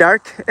 it's getting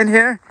dark in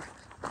here.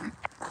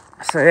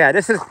 So yeah,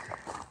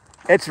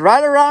 it's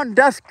right around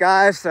dusk,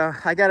 guys. So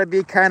I gotta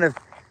be kind of,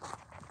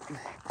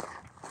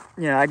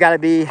 I gotta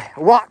be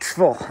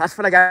watchful. That's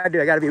what I gotta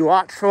do. I gotta be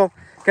watchful,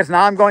 because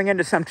now I'm going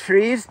into some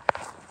trees.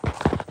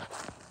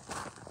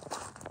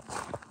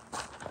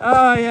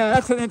 Oh yeah,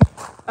 that's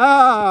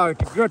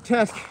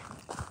grotesque.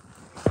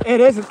 It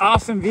is an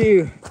awesome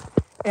view.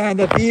 And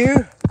the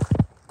view,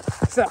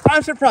 so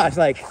I'm surprised,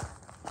 like,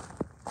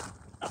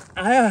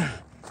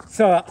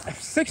 so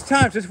 6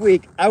 times this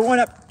week, I went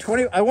up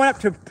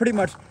to pretty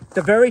much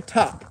the very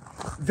top.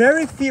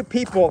 Very few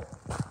people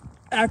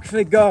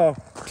actually go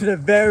to the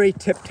very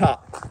tip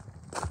top.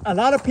 A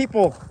lot of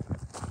people,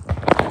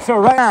 so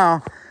right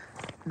now,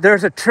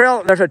 there's a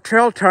trail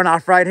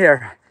turnoff right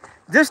here.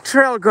 This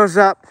trail goes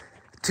up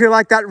to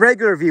like that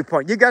regular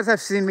viewpoint. You guys have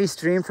seen me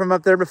stream from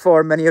up there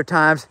before many of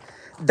times.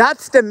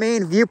 That's the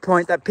main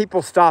viewpoint that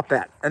people stop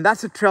at. And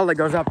that's the trail that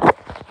goes up.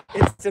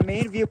 It's the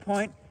main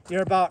viewpoint.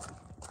 You're about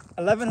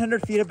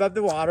 1,100 feet above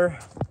the water,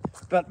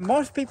 but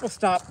most people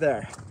stop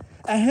there.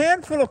 A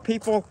handful of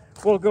people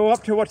will go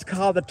up to what's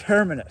called the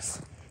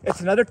terminus. It's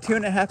another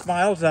 2.5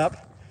 miles up,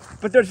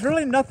 but there's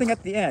really nothing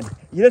at the end.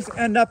 You just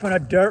end up on a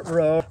dirt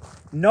road,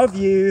 no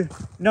view,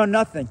 no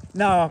nothing.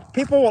 Now,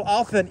 people will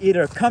often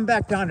either come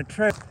back down the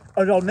trail,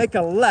 or they'll make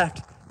a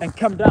left and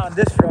come down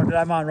this road that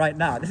I'm on right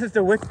now.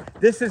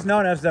 This is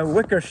known as the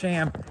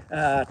Wickersham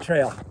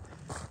Trail.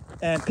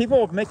 And people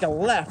will make a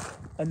left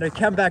and they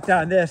come back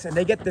down this, and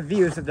they get the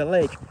views of the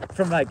lake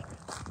from like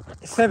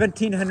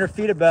 1,700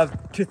 feet above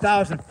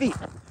 2,000 feet.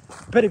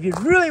 But if you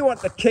really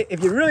want the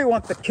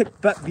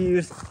kick butt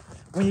views,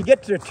 when you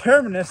get to the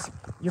terminus,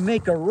 you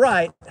make a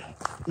right,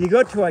 you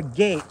go to a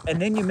gate,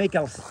 and then you make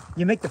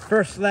the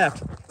first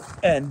left,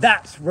 and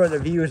that's where the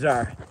views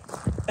are.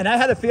 And I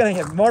had a feeling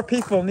if more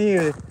people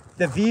knew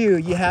the view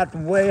you had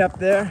from way up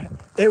there,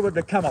 it would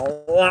become a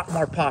lot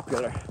more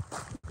popular.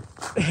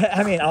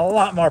 I mean, a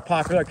lot more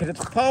popular, because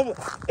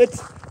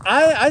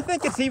I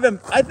think it's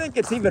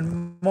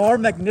even more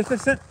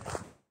magnificent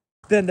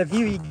than the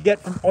view you get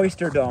from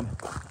Oyster Dome.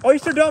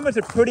 Oyster Dome is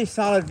a pretty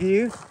solid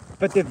view,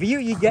 but the view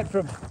you get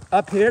from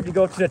up here, if you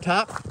go to the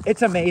top,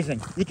 it's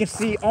amazing. You can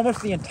see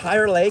almost the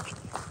entire lake.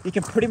 You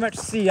can pretty much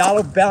see all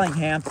of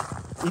Bellingham.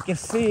 You can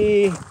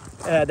see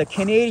the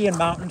Canadian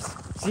mountains.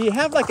 So you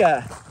have like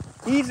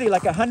easily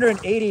like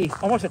 180,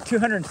 almost a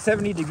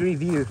 270 degree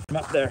view from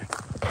up there.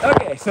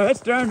 Okay, so it's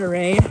starting to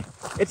rain.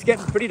 It's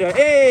getting pretty dark.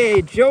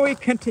 Hey,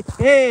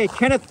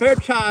 Kenneth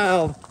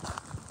Fairchild.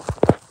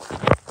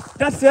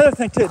 That's the other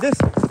thing too.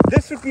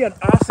 This would be an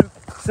awesome,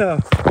 so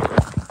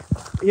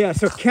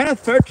Kenneth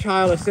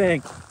Fairchild is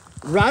saying,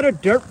 ride a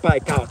dirt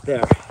bike out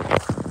there.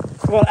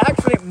 Well,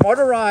 actually,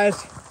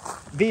 motorized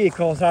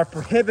vehicles are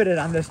prohibited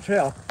on this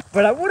trail,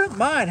 but I wouldn't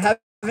mind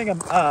having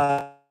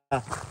a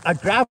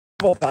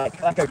gravel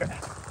bike, like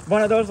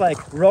one of those like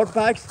road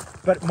bikes,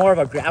 but more of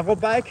a gravel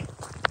bike,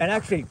 and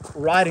actually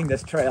riding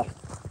this trail.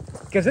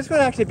 because this would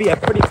actually be a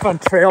pretty fun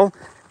trail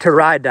to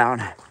ride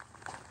down.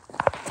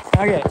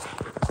 Okay.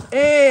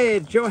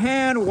 Hey,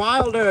 Johann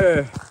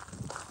Wilder.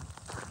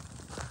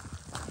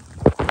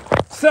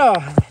 So,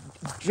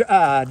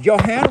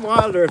 Johann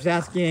Wilder is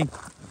asking,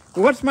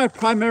 what's my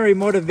primary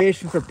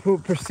motivation for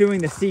pursuing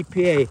the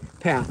CPA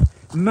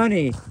path?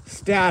 Money,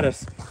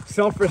 status,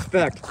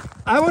 self-respect.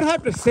 I would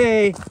have to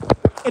say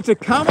it's a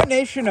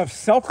combination of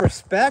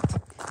self-respect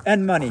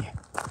and money.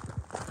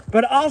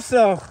 But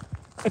also,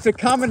 it's a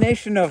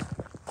combination of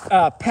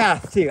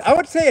path too. I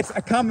would say it's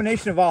a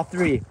combination of all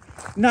three.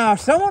 Now,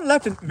 someone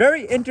left a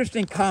very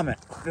interesting comment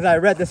that I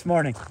read this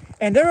morning,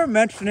 and they were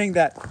mentioning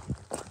that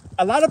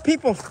a lot of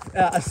people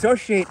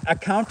associate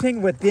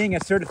accounting with being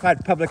a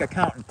certified public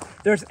accountant.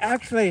 There's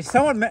actually,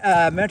 someone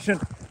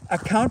mentioned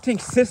accounting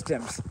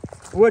systems,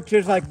 which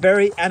is like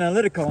very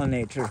analytical in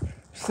nature.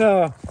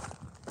 So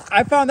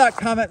I found that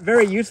comment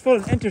very useful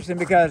and interesting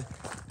because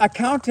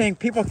accounting,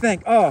 people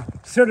think, oh,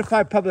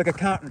 certified public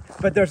accountant,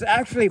 but there's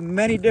actually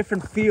many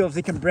different fields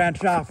you can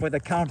branch off with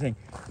accounting.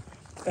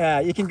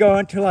 You can go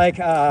into like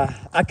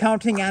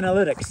accounting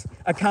analytics,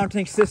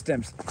 accounting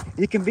systems.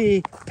 You can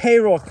be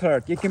payroll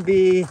clerk. You can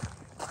be,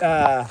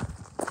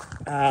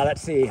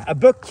 let's see, a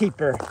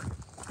bookkeeper.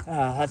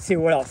 Let's see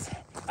what else.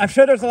 I'm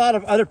sure there's a lot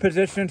of other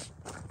positions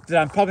that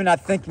I'm probably not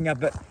thinking of,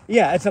 but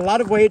yeah, it's a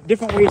lot of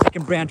different ways you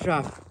can branch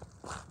off.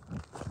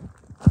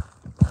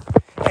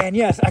 And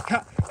yes,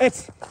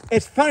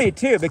 it's funny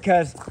too,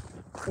 because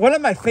one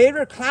of my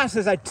favorite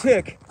classes I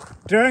took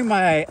during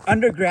my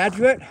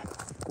undergraduate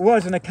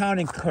was an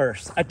accounting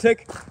course. I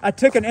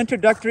took an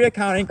introductory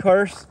accounting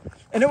course,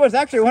 and it was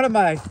actually one of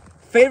my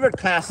favorite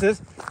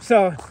classes.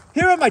 So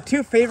here are my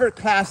two favorite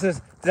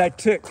classes that I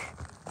took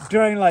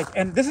during I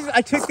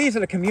took these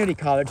at a community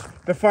college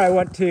before I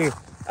went to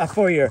a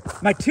 4-year.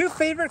 My two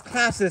favorite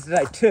classes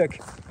that I took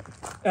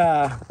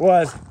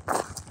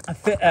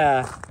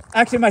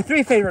actually my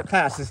three favorite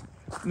classes.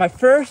 My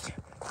first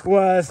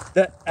was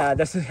the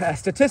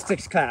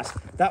statistics class.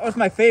 That was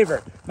my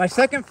favorite. My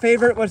second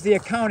favorite was the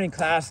accounting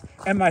class,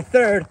 and my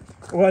third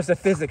was the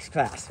physics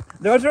class.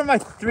 Those were my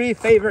three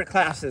favorite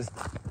classes.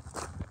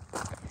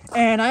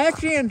 And I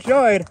actually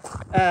enjoyed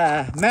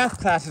math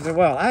classes as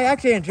well. I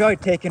actually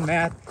enjoyed taking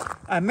math.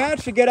 I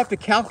managed to get up to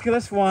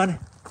Calculus 1.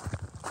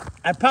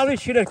 I probably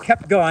should have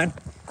kept going.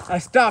 I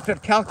stopped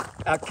at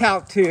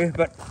Calc 2,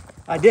 but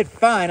I did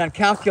fine on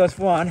Calculus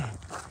 1.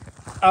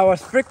 I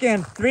was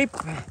freaking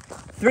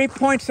three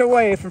points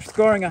away from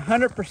scoring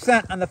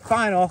 100% on the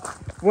final,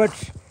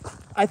 which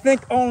I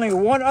think only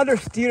one other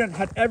student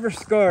had ever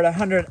scored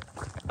 100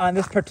 on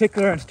this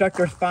particular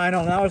instructor's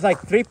final, and I was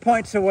like 3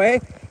 points away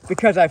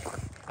because I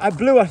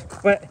blew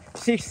what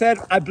she said,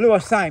 I blew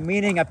a sign,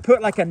 meaning I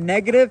put like a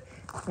negative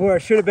where it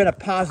should have been a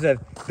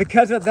positive.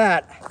 Because of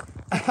that,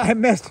 I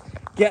missed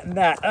getting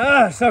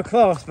that. So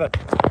close, but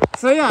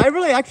so yeah, I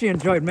really actually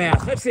enjoyed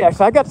math. Let's see.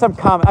 So I got some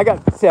comment. I'm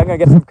gonna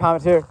get some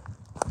comments here.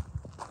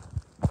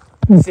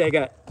 Let's see, I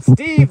got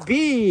Steve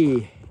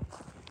B.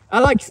 I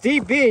like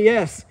Steve B,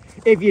 yes.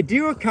 If you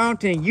do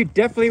accounting, you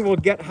definitely will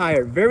get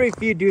hired. Very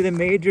few do the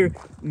major,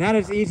 not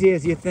as easy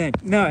as you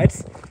think. No,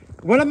 it's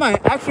one of my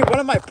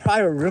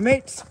prior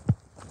roommates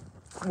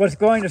was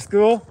going to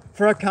school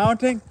for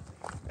accounting.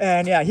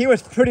 And yeah, he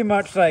was pretty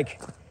much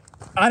like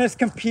on his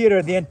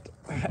computer the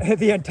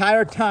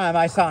entire time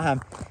I saw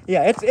him.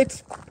 Yeah,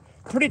 it's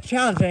pretty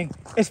challenging,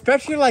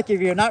 especially like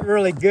if you're not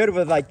really good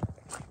with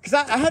because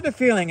I had the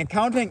feeling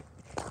accounting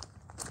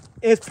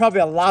is probably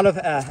a lot of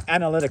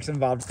analytics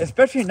involved,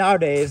 especially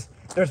nowadays.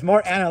 There's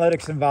more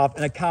analytics involved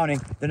in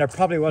accounting than there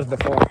probably was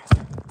before.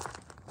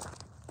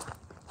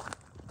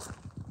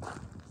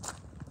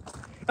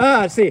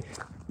 Let's see.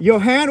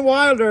 Johann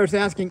Wilder is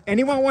asking,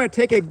 anyone want to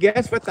take a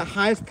guess what the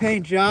highest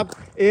paying job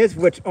is,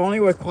 which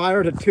only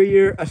requires a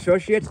 2-year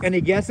associate's?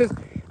 Any guesses?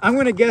 I'm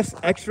going to guess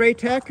X-ray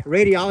tech,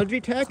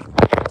 radiology tech.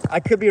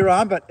 I could be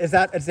wrong, but is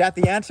that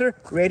the answer?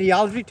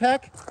 Radiology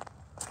tech?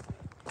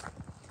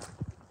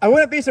 I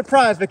wouldn't be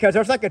surprised because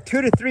there's like a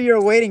 2 to 3 year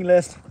waiting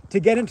list to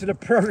get into the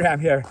program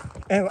here,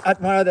 and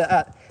at one of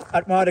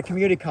the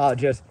community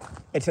colleges.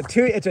 It's a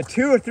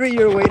 2 or 3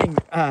 year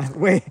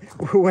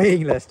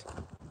waiting list.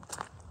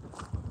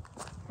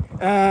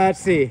 Let's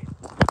see.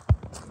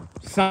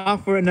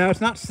 Software, no,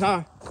 it's not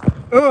soft.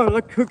 Oh,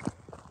 look who.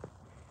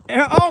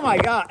 Oh my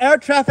God, air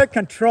traffic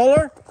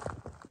controller?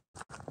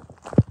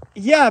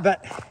 Yeah,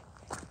 but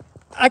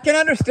I can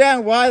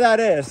understand why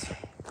that is.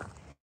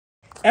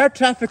 Air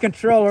traffic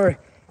controller,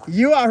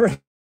 you are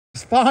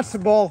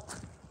responsible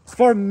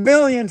for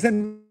millions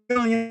and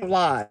millions of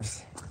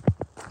lives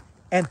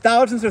and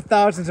thousands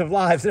of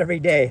lives every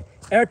day.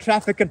 Air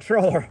traffic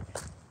controller.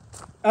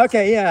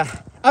 Okay,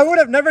 yeah. I would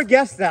have never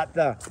guessed that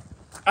though.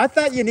 I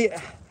thought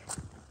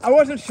I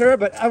wasn't sure,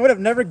 but I would have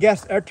never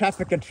guessed air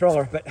traffic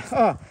controller. But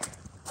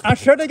I'm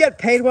sure they get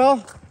paid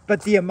well,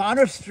 but the amount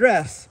of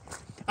stress.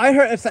 I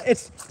heard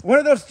it's one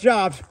of those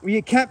jobs where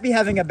you can't be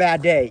having a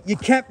bad day. You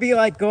can't be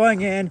like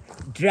going in,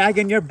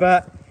 dragging your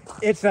butt.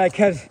 It's like,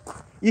 cause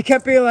you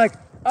can't be like,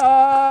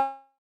 yeah,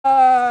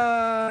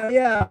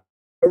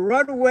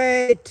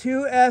 runway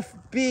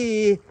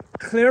 2FB,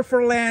 clear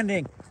for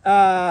landing.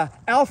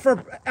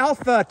 Alpha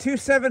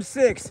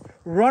 276,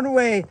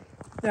 runway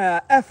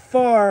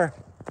F4,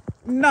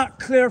 not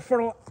clear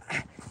for.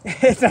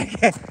 It's like,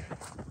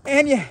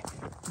 and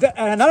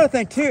another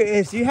thing too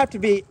is you have to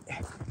be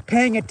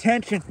paying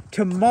attention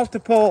to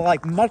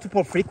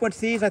multiple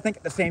frequencies, I think,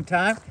 at the same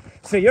time.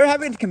 So you're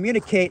having to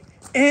communicate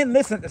and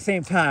listen at the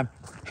same time.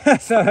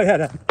 So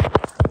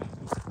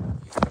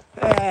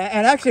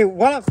and actually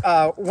one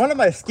of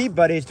my ski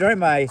buddies during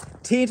my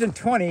teens and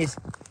 20s,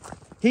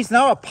 he's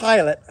now a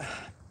pilot,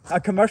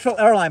 a commercial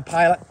airline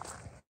pilot,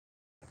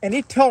 and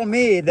he told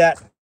me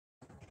that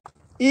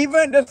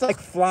even just like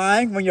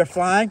flying, when you're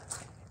flying,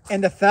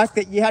 and the fact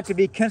that you have to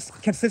be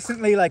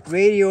consistently like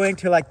radioing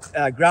to like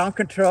ground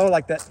control,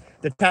 like the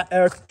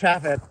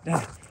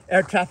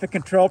air traffic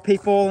control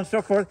people and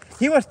so forth.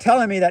 He was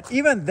telling me that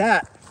even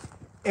that,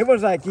 it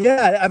was like,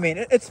 yeah, I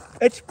mean, it's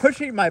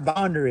pushing my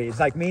boundaries,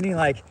 like meaning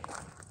like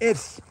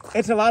it's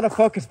a lot of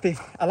focus.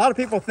 A lot of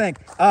people think,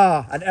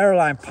 oh, an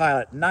airline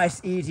pilot,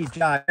 nice, easy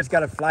job. Just got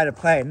to fly the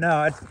plane.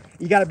 No,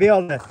 you got to be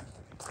able to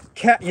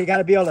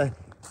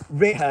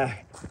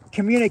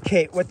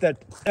communicate with the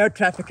air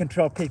traffic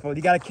control people.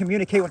 You got to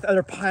communicate with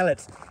other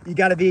pilots. You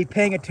got to be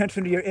paying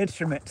attention to your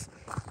instruments.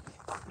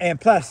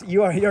 And plus,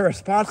 you're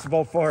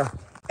responsible for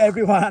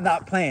everyone on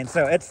that plane.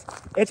 So it's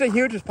a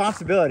huge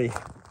responsibility.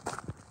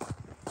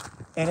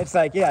 And it's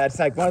like, yeah, it's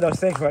like one of those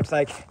things where it's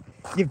like,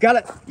 you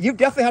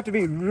definitely have to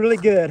be really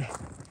good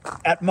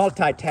at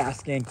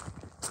multitasking.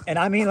 And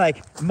I mean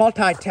like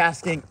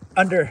multitasking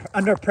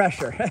under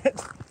pressure.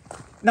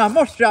 Now,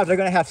 most jobs are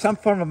going to have some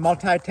form of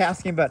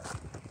multitasking, but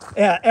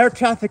yeah, air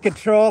traffic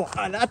control,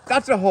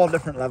 that's a whole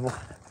different level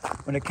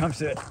when it comes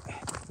to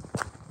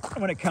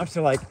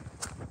like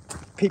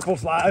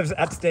people's lives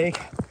at stake.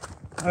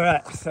 All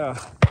right, so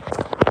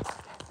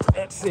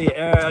let's see.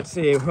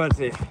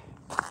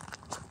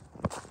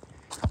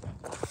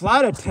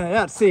 Flight attendant,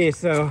 let's see,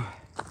 so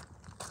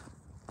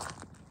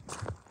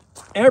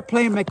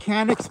airplane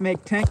mechanics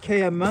make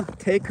 10K a month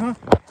take home.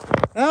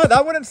 No,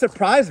 that wouldn't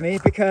surprise me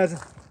because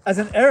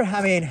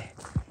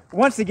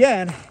once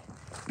again,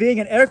 being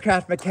an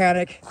aircraft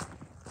mechanic,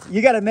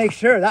 you got to make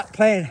sure that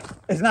plane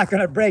is not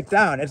going to break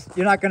down.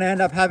 You're not going to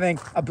end up having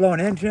a blown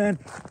engine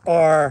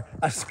or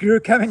a screw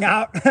coming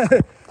out.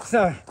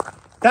 So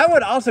that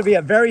would also be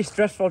a very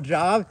stressful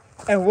job,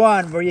 and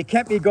one where you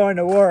can't be going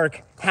to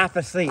work half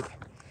asleep.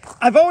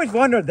 I've always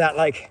wondered that,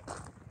 like,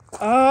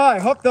 oh, I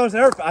hope those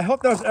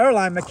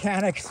airline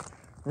mechanics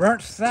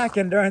weren't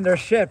slacking during their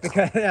shift,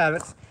 because yeah,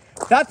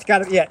 that's got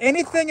to be, yeah,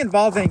 anything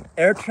involving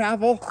air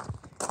travel,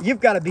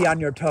 you've got to be on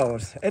your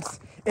toes.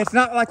 It's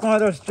not like one of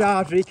those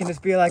jobs where you can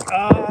just be like,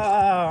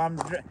 oh,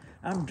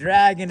 I'm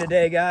dragging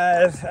today,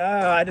 guys.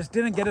 Oh, I just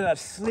didn't get enough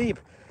sleep.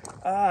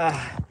 No,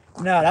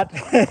 that,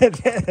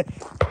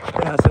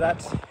 yeah, so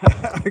that's,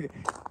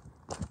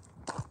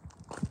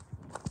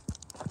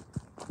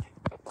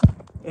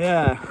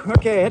 yeah,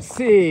 okay, let's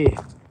see.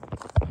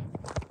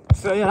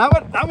 So yeah, I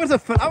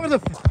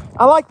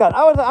like that.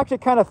 That was actually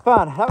kind of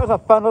fun. That was a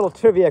fun little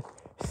trivia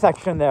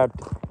section there.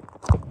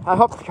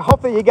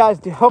 Hopefully you guys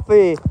do,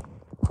 hopefully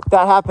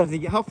that happens.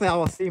 Hopefully I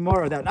will see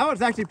more of that. That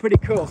was actually pretty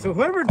cool. So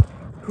whoever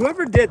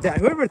did that,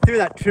 whoever threw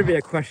that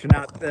trivia question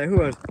out there, who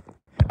was,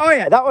 oh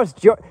yeah, that was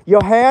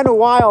Johan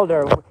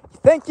Wilder.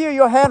 Thank you,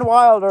 Johan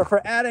Wilder,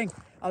 for adding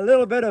a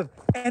little bit of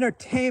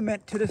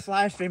entertainment to this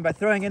live stream by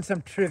throwing in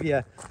some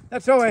trivia.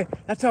 That's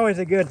always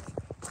a good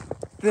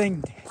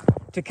thing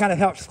to kind of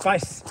help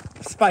spice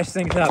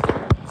things up.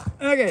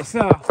 Okay,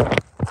 so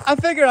I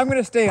figure I'm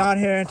gonna stay on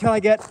here until I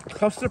get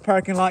close to the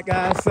parking lot,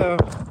 guys. So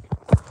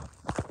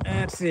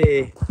let's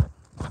see.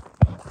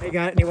 I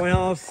got anyone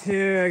else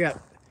here? I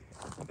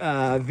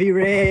got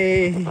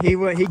V-Ray.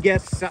 He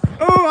gets.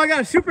 Oh, I got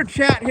a super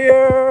chat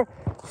here.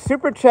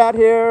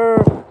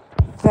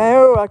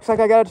 Oh, looks like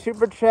I got a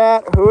super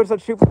chat. Who is the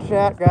super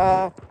chat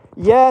guy?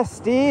 Yes,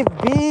 Steve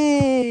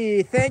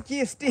B. Thank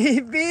you,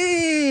 Steve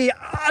B.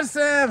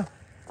 Awesome.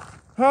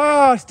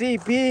 Oh,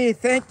 Steve B.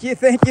 Thank you.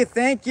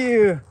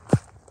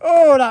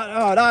 Oh,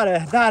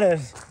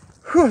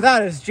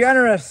 that is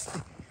generous.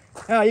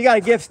 Oh, you got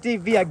to give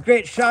Steve B a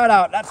great shout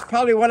out. That's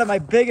probably one of the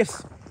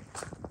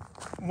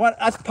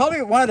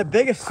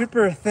biggest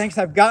super thanks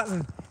I've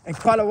gotten in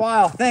quite a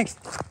while. Thanks.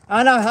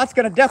 I know that's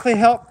going to definitely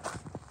help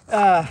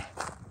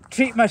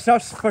treat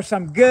myself for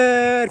some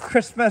good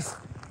Christmas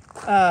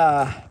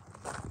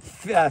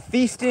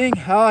feasting.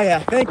 Oh yeah,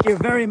 thank you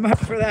very much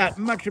for that.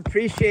 Much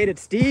appreciated,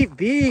 Steve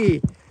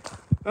B.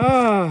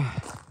 Oh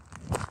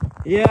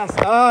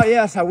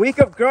yes, a week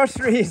of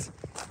groceries.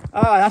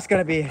 Oh, that's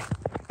gonna be.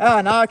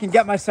 Oh, now I can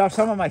get myself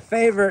some of my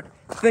favorite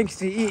things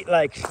to eat,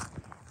 like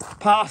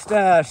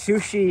pasta,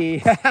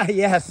 sushi.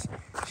 Yes,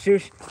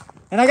 sushi.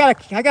 And I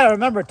gotta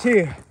remember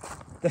too,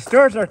 the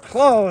stores are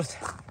closed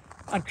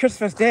on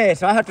Christmas Day,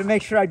 so I have to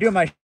make sure I do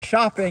my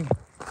shopping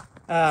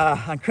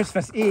on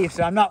Christmas Eve,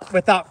 so I'm not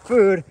without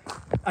food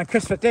on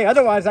Christmas Day.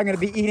 Otherwise, I'm going to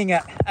be eating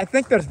at, I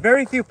think there's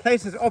very few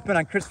places open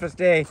on Christmas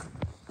Day.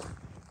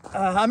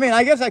 I mean,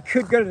 I guess I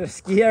could go to the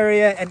ski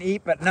area and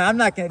eat, but no, I'm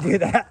not going to do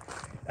that.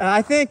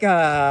 I think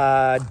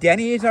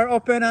Denny's are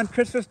open on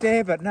Christmas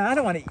Day, but no, I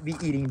don't want to be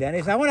eating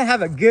Denny's. I want to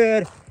have a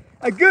good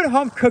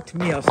home cooked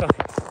meal. So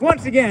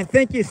once again,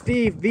 thank you,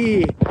 Steve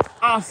B.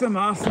 Awesome,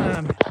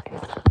 awesome.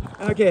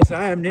 Okay, so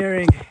I'm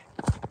getting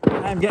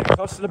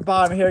close to the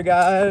bottom here,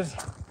 guys.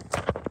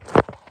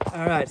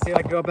 All right, see if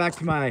I can go back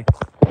to my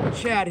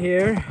chat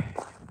here.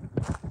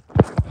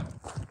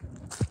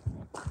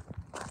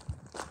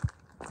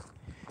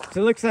 So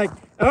it looks like,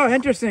 oh,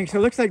 interesting. So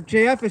it looks like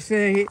JF is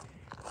saying,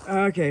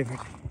 okay.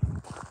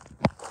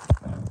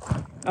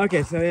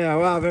 Okay, so yeah,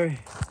 wow,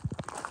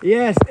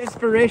 yes,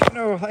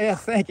 inspirational.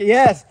 Yes, thank you.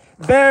 Yes,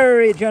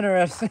 very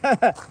generous.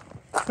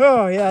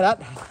 Oh, yeah,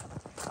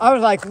 I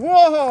was like,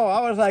 whoa.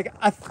 I was like,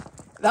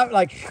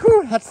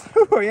 whew,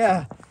 whew,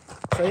 yeah.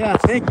 So yeah,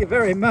 thank you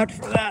very much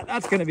for that.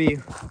 That's going to be,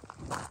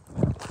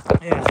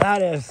 yeah,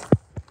 that is,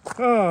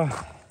 oh,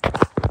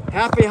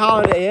 happy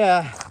holiday,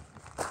 yeah.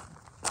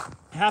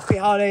 Happy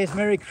holidays,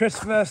 Merry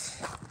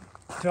Christmas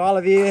to all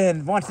of you.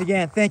 And once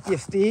again, thank you,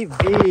 Steve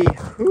B.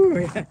 Whew,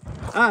 yeah.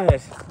 That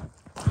is,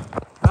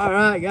 all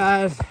right,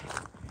 guys.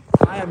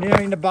 I am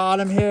nearing the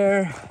bottom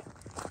here.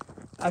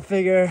 I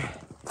figure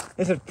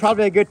this is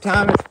probably a good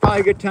time. It's probably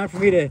a good time for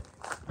me to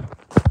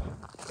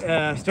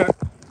start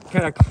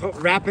kind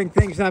of wrapping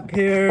things up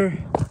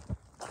here.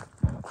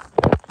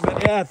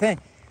 But yeah,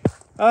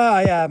 oh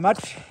yeah,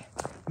 much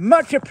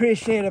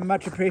appreciated,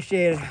 much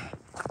appreciated.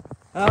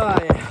 Oh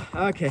yeah,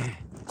 okay.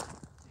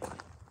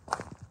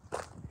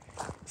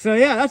 So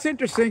yeah, that's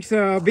interesting.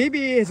 So BB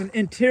is an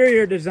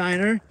interior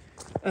designer.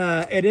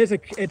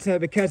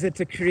 Because it's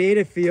a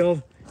creative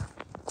field.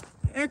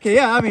 Okay,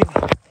 yeah, I mean,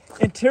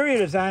 interior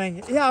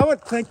designing. Yeah, I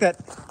would think that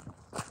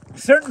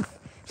certain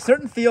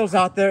fields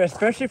out there,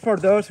 especially for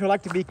those who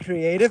like to be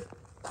creative,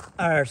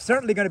 are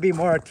certainly going to be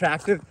more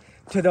attractive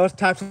to those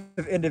types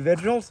of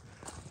individuals,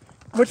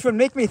 which would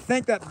make me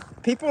think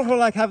that people who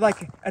have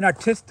an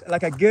artist,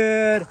 like a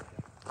good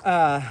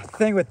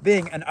thing with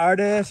being an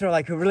artist, or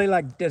who really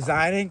like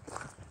designing,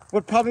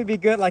 would probably be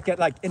good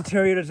at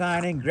interior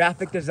designing,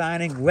 graphic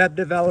designing, web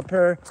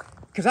developer.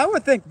 Because I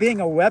would think being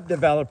a web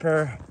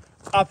developer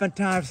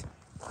oftentimes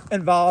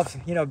involves,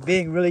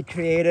 being really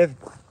creative.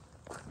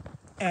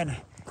 And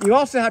you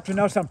also have to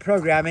know some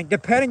programming.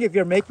 Depending if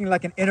you're making an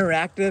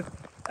interactive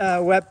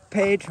web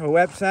page or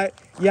website,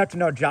 you have to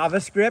know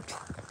JavaScript.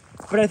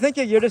 But I think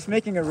if you're just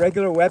making a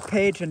regular web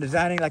page and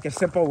designing a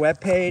simple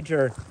web page,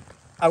 or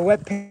a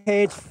web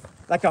page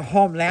like a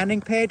home landing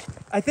page,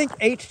 I think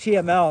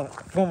HTML,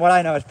 from what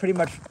I know, is pretty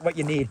much what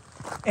you need.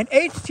 And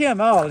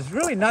HTML is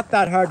really not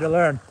that hard to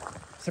learn,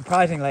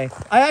 surprisingly.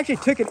 I actually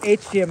took an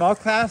HTML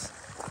class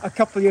a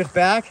couple years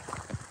back.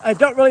 I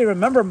don't really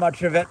remember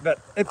much of it, but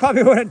it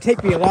probably wouldn't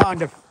take me long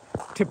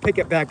to pick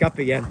it back up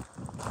again.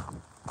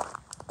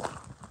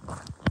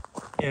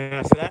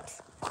 Yeah, so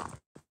that's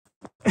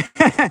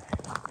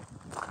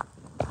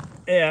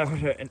yeah,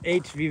 an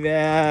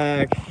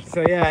HVAC.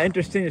 So yeah,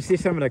 interesting to see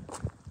some of the.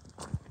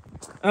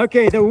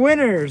 Okay, the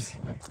winners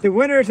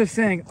are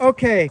saying,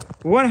 okay,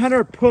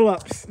 100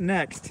 pull-ups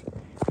next.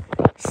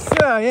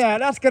 So yeah,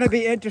 that's gonna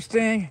be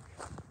interesting.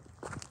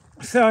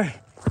 So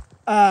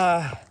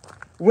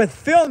with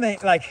filming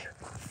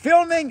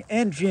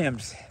in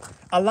gyms,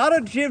 a lot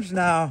of gyms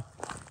now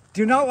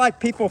do not like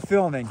people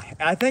filming.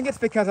 I think it's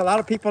because a lot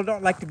of people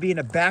don't like to be in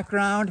the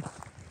background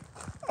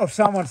of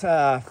someone's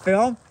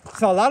film.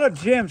 So a lot of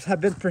gyms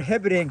have been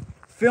prohibiting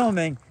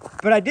filming,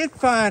 but I did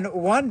find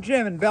one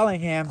gym in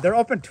Bellingham. They're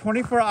open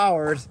 24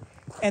 hours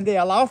and they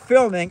allow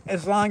filming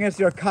as long as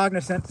you're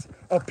cognizant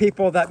of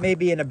people that may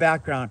be in the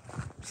background.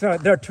 So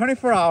they're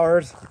 24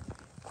 hours.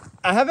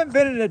 I haven't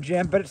been in a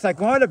gym, but it's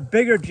one of the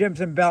bigger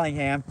gyms in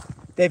Bellingham.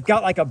 They've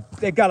got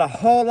a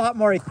whole lot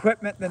more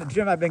equipment than the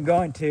gym I've been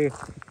going to.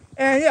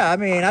 And yeah, I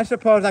mean, I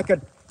suppose I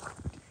could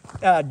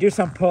do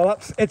some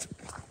pull-ups. It's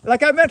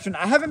like I mentioned,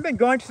 I haven't been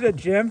going to the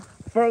gym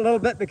for a little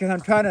bit because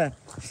I'm trying to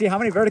see how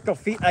many vertical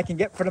feet I can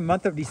get for the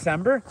month of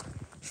December.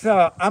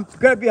 So I'm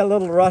going to be a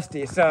little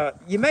rusty. So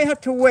you may have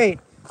to wait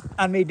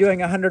on me doing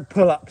 100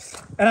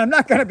 pull-ups. And I'm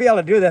not going to be able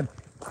to do them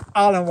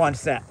all in one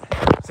set.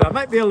 So it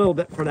might be a little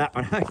bit for that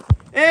one.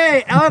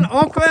 Hey, Ellen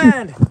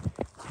Oakland.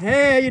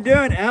 Hey, how you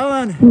doing,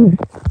 Ellen?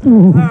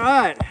 All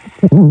right.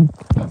 So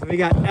we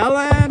got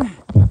Ellen.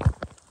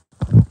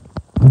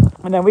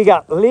 And then we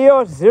got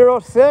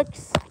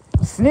Leo06.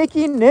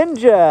 Sneaky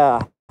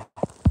Ninja.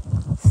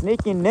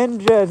 Sneaky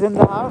Ninja is in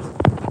the house.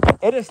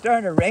 It is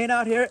starting to rain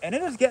out here, and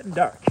it is getting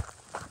dark.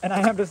 And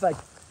I am just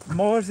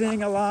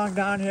moseying along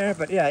down here,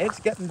 but yeah, it's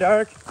getting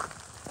dark.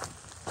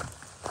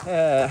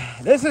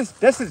 This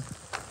is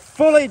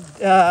fully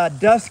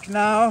dusk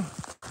now.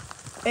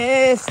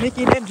 Hey,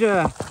 Sneaky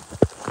Ninja.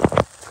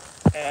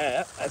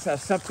 I saw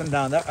something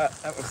down there.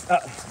 That was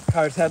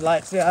car's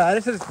headlights. Yeah,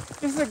 this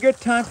is a good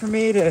time for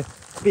me to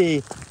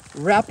be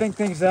wrapping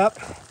things up.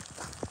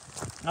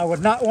 I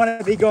would not want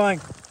to be going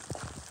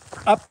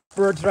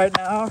upwards right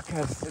now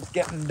because it's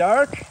getting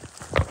dark.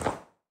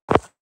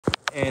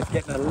 And it's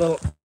getting a little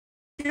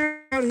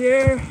out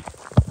here.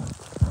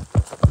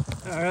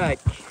 All right.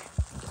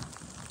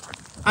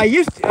 I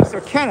used to, so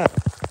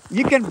Kenneth,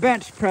 you can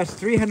bench press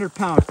 300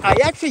 pounds. I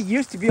actually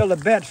used to be able to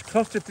bench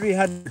close to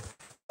 300.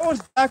 That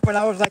was back when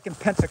I was like in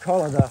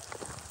Pensacola though.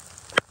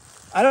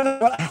 I don't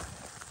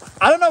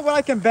know what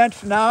I can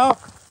bench now,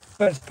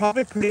 but it's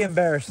probably pretty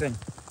embarrassing.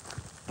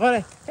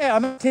 But hey,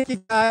 I'm gonna take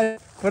you guys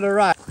for the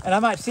ride, and I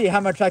might see how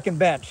much I can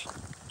bench.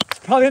 It's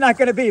probably not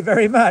gonna be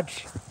very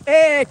much.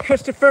 Hey,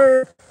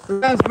 Christopher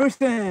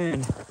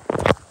Rasmussen,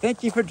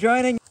 thank you for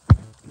joining.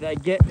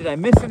 Did I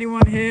miss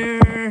anyone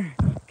here?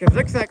 Because it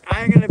looks like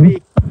I'm gonna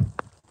be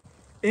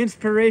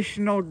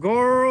Inspirational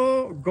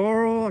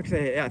Goral,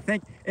 okay, yeah, I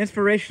think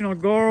Inspirational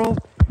Goral,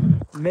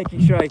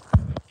 making sure I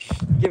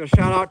give a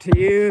shout out to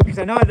you, because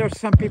I know there's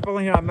some people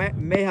in here I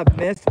may have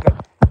missed,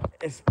 but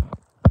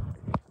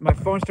my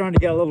phone's starting to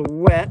get a little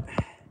wet.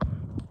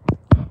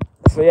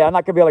 So yeah, I'm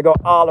not gonna be able to go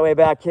all the way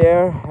back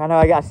here. I know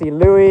I gotta see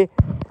Louie.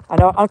 I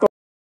know Uncle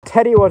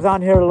Teddy was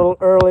on here a little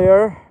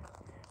earlier.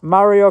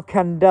 Mario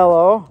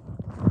Candelo.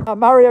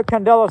 Mario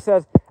Candelo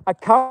says,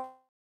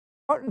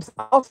 accountants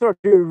also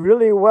do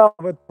really well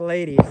with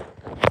ladies.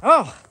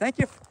 Oh, thank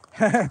you.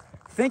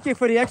 Thank you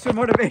for the extra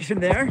motivation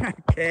there.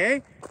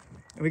 Okay.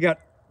 We got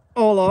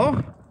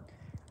Olo.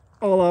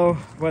 Olo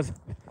was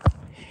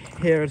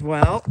here as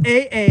well.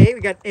 AA.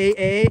 We got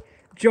AA.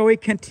 Joey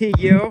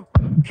Contiguo.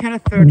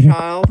 Kenneth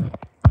Fairchild.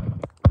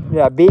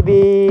 Yeah,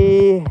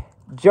 BB.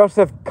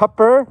 Joseph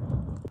Cupper.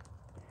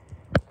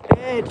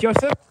 Hey,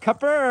 Joseph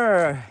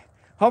Cupper.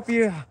 Hope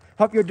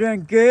you're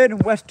doing good in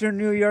Western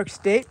New York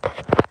State.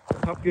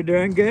 Hope you're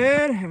doing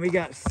good. And we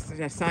got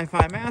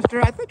Sci-Fi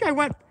Master. I think I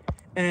went,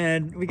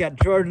 and we got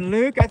Jordan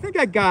Luke. I think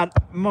I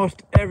got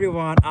most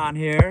everyone on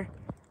here.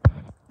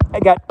 We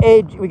got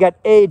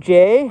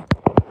AJ.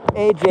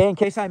 AJ, in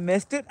case I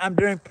missed it, I'm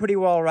doing pretty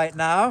well right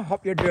now.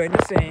 Hope you're doing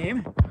the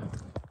same.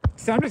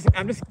 So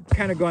I'm just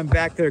kind of going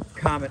back to the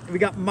comment. We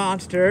got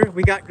Monster.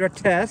 We got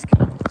Grotesque.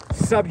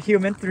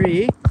 Subhuman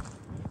 3.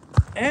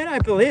 And I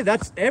believe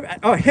that's,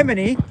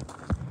 Himini.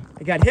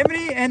 I got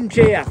Himini and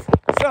JF.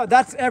 So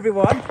that's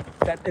everyone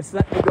that it's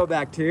let me go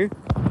back to.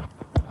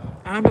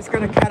 I'm just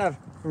going to kind of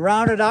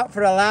round it out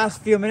for the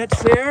last few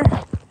minutes here.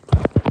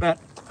 But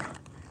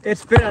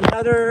it's been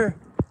another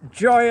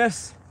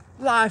joyous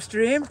live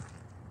stream.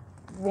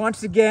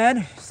 Once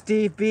again,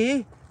 Steve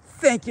B,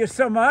 thank you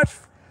so much.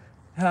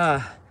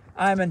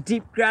 I'm in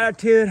deep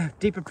gratitude,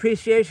 deep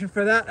appreciation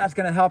for that. That's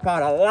going to help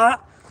out a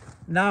lot.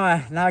 Now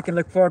I can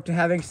look forward to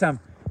having some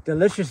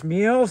delicious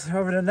meals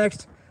over the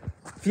next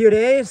few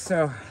days.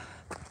 So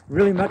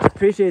really much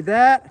appreciate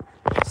that.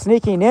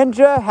 Sneaky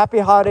Ninja, happy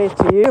holidays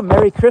to you.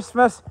 Merry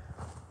Christmas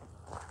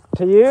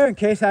to you. In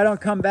case I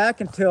don't come back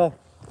until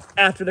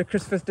after the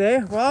Christmas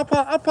day. Well,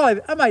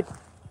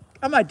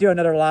 I might do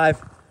another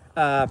live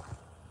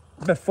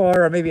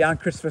before or maybe on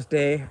Christmas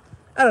Day.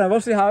 I don't know.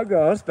 We'll see how it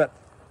goes. But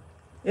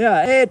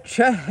yeah,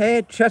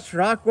 hey, Chess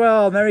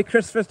Rockwell. Merry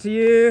Christmas to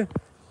you.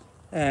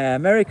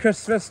 Merry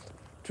Christmas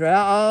to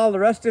all the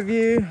rest of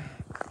you.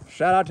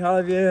 Shout out to all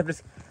of you. I'm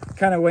just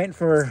kind of waiting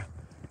for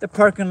the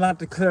parking lot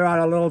to clear out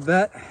a little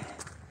bit.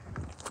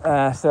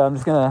 So I'm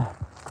just gonna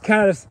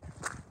kind of just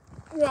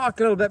walk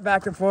a little bit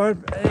back and forth.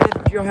 Hey,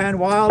 Johan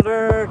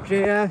Wilder,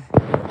 JF.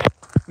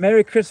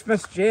 Merry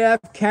Christmas,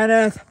 JF,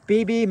 Kenneth,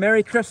 BB.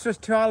 Merry Christmas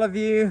to all of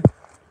you.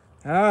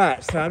 All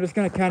right, so I'm just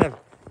gonna kind of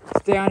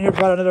stay on here for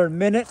about another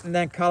minute and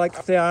then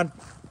stay on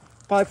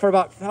probably for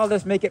about, I'll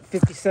just make it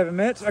 57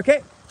 minutes.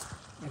 Okay.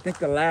 I think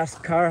the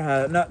last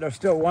car, no, there's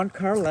still one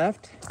car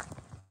left.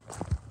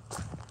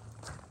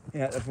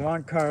 Yeah, there's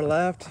one car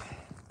left.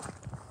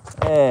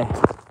 Okay.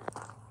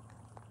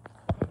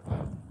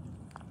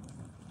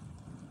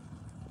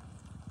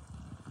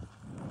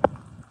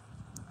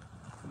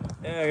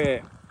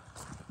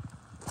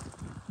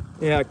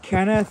 Yeah,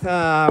 Kenneth,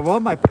 well,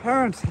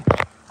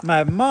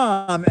 my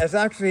mom is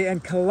actually in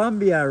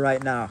Colombia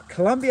right now.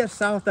 Colombia,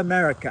 South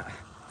America.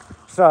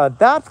 So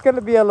that's going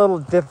to be a little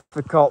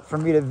difficult for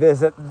me to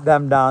visit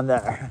them down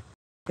there.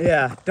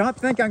 Yeah, don't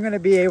think I'm going to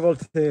be able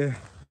to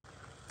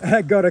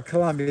go to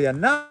Colombia.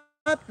 Not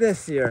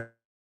this year.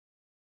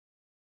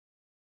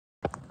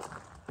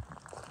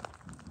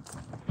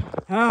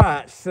 All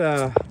right,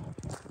 so,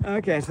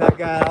 okay, so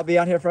I'll be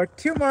on here for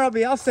 2 more.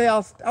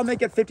 I'll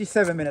make it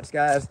 57 minutes,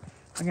 guys.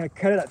 I'm going to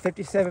cut it at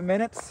 57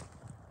 minutes.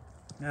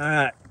 All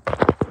right,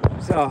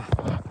 so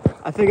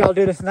I think I'll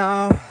do this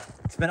now.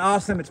 It's been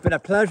awesome. It's been a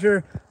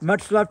pleasure.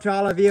 Much love to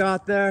all of you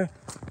out there.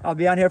 I'll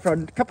be on here for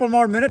a couple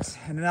more minutes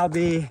and then I'll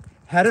be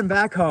heading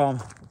back home.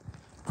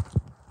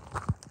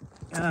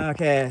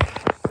 Okay,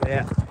 so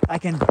yeah, I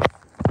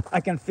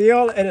can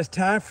feel it is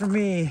time for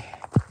me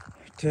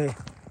to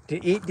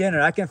eat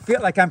dinner. I can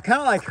feel like I'm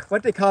kind of like,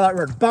 what they call that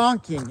word,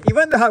 bonking.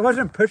 Even though I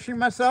wasn't pushing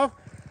myself,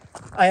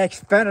 I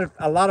expended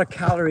a lot of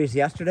calories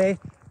yesterday.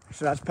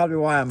 So that's probably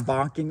why I'm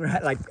bonking,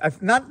 right? Like I'm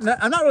not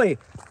really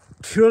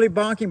truly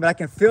bonking, but I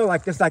can feel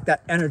like just like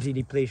that energy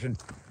depletion.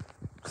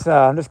 So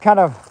I'm just kind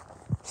of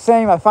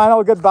saying my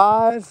final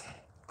goodbyes,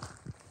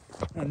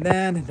 and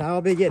then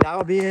that'll be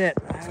it.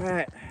 All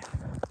right.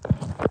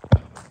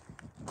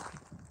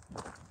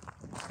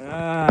 All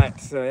right,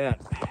 so yeah,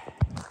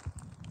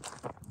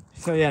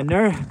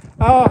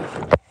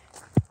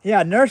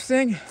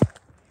 nursing.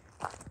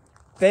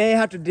 They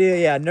have to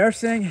do,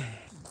 nursing.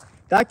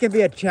 That can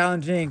be a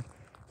challenging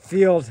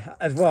field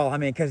as well. I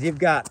mean, because you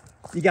got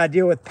to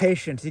deal with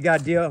patients. You got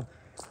to deal.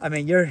 I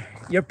mean,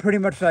 you're pretty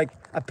much like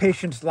a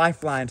patient's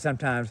lifeline.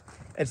 Sometimes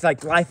it's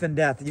like life and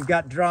death. You've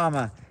got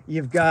drama.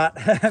 You've got.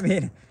 I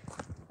mean,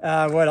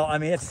 what else? I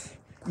mean,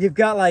 you've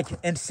got like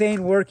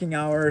insane working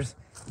hours.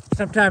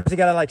 Sometimes you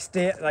gotta like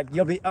stay, like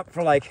you'll be up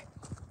for like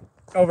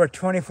over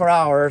 24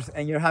 hours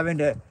and you're having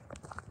to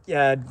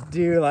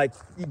do like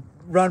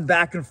run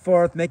back and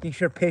forth, making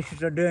sure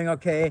patients are doing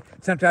okay.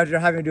 Sometimes you're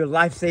having to do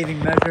life-saving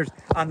measures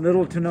on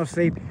little to no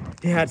sleep.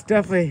 Yeah, it's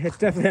definitely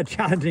a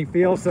challenging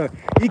field. So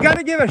you got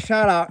to give a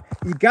shout out.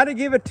 You got to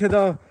give it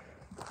to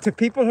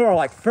people who are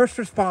like first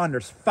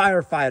responders,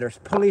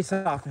 firefighters, police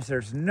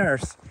officers,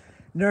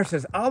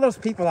 nurses, all those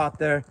people out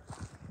there.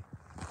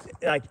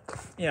 Like,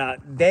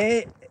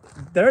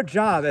 their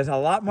job is a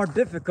lot more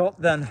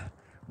difficult than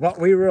what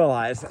we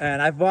realize.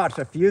 And I've watched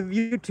a few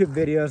YouTube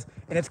videos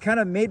and it's kind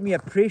of made me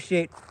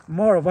appreciate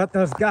more of what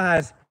those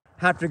guys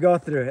have to go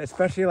through,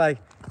 especially like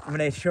when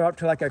they show up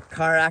to like a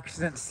car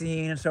accident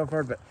scene and so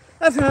forth. But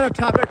that's another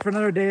topic for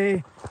another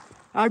day.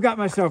 I've got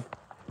myself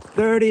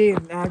 30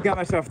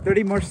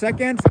 more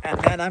seconds and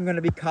then I'm going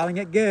to be calling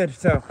it good.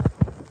 So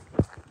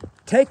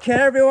take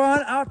care,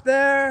 everyone out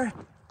there.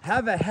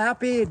 Have a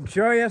happy,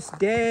 joyous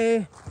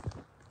day.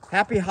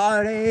 Happy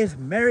holidays.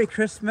 Merry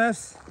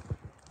Christmas.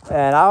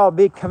 And I'll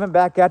be coming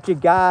back at you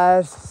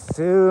guys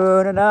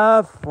soon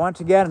enough.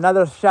 Once again,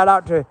 another shout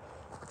out to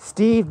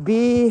Steve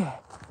B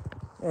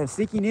and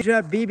Siki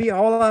Ninja, BB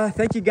Ola.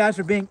 Thank you guys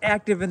for being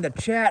active in the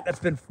chat. That's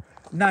been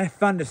nice,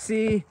 fun to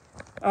see.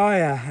 Oh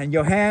yeah, and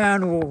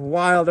Johan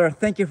Wilder,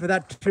 thank you for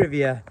that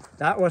trivia.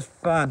 That was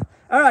fun.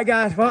 All right,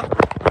 guys. Well,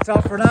 that's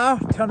all for now.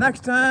 Till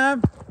next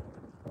time.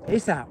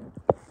 Peace out.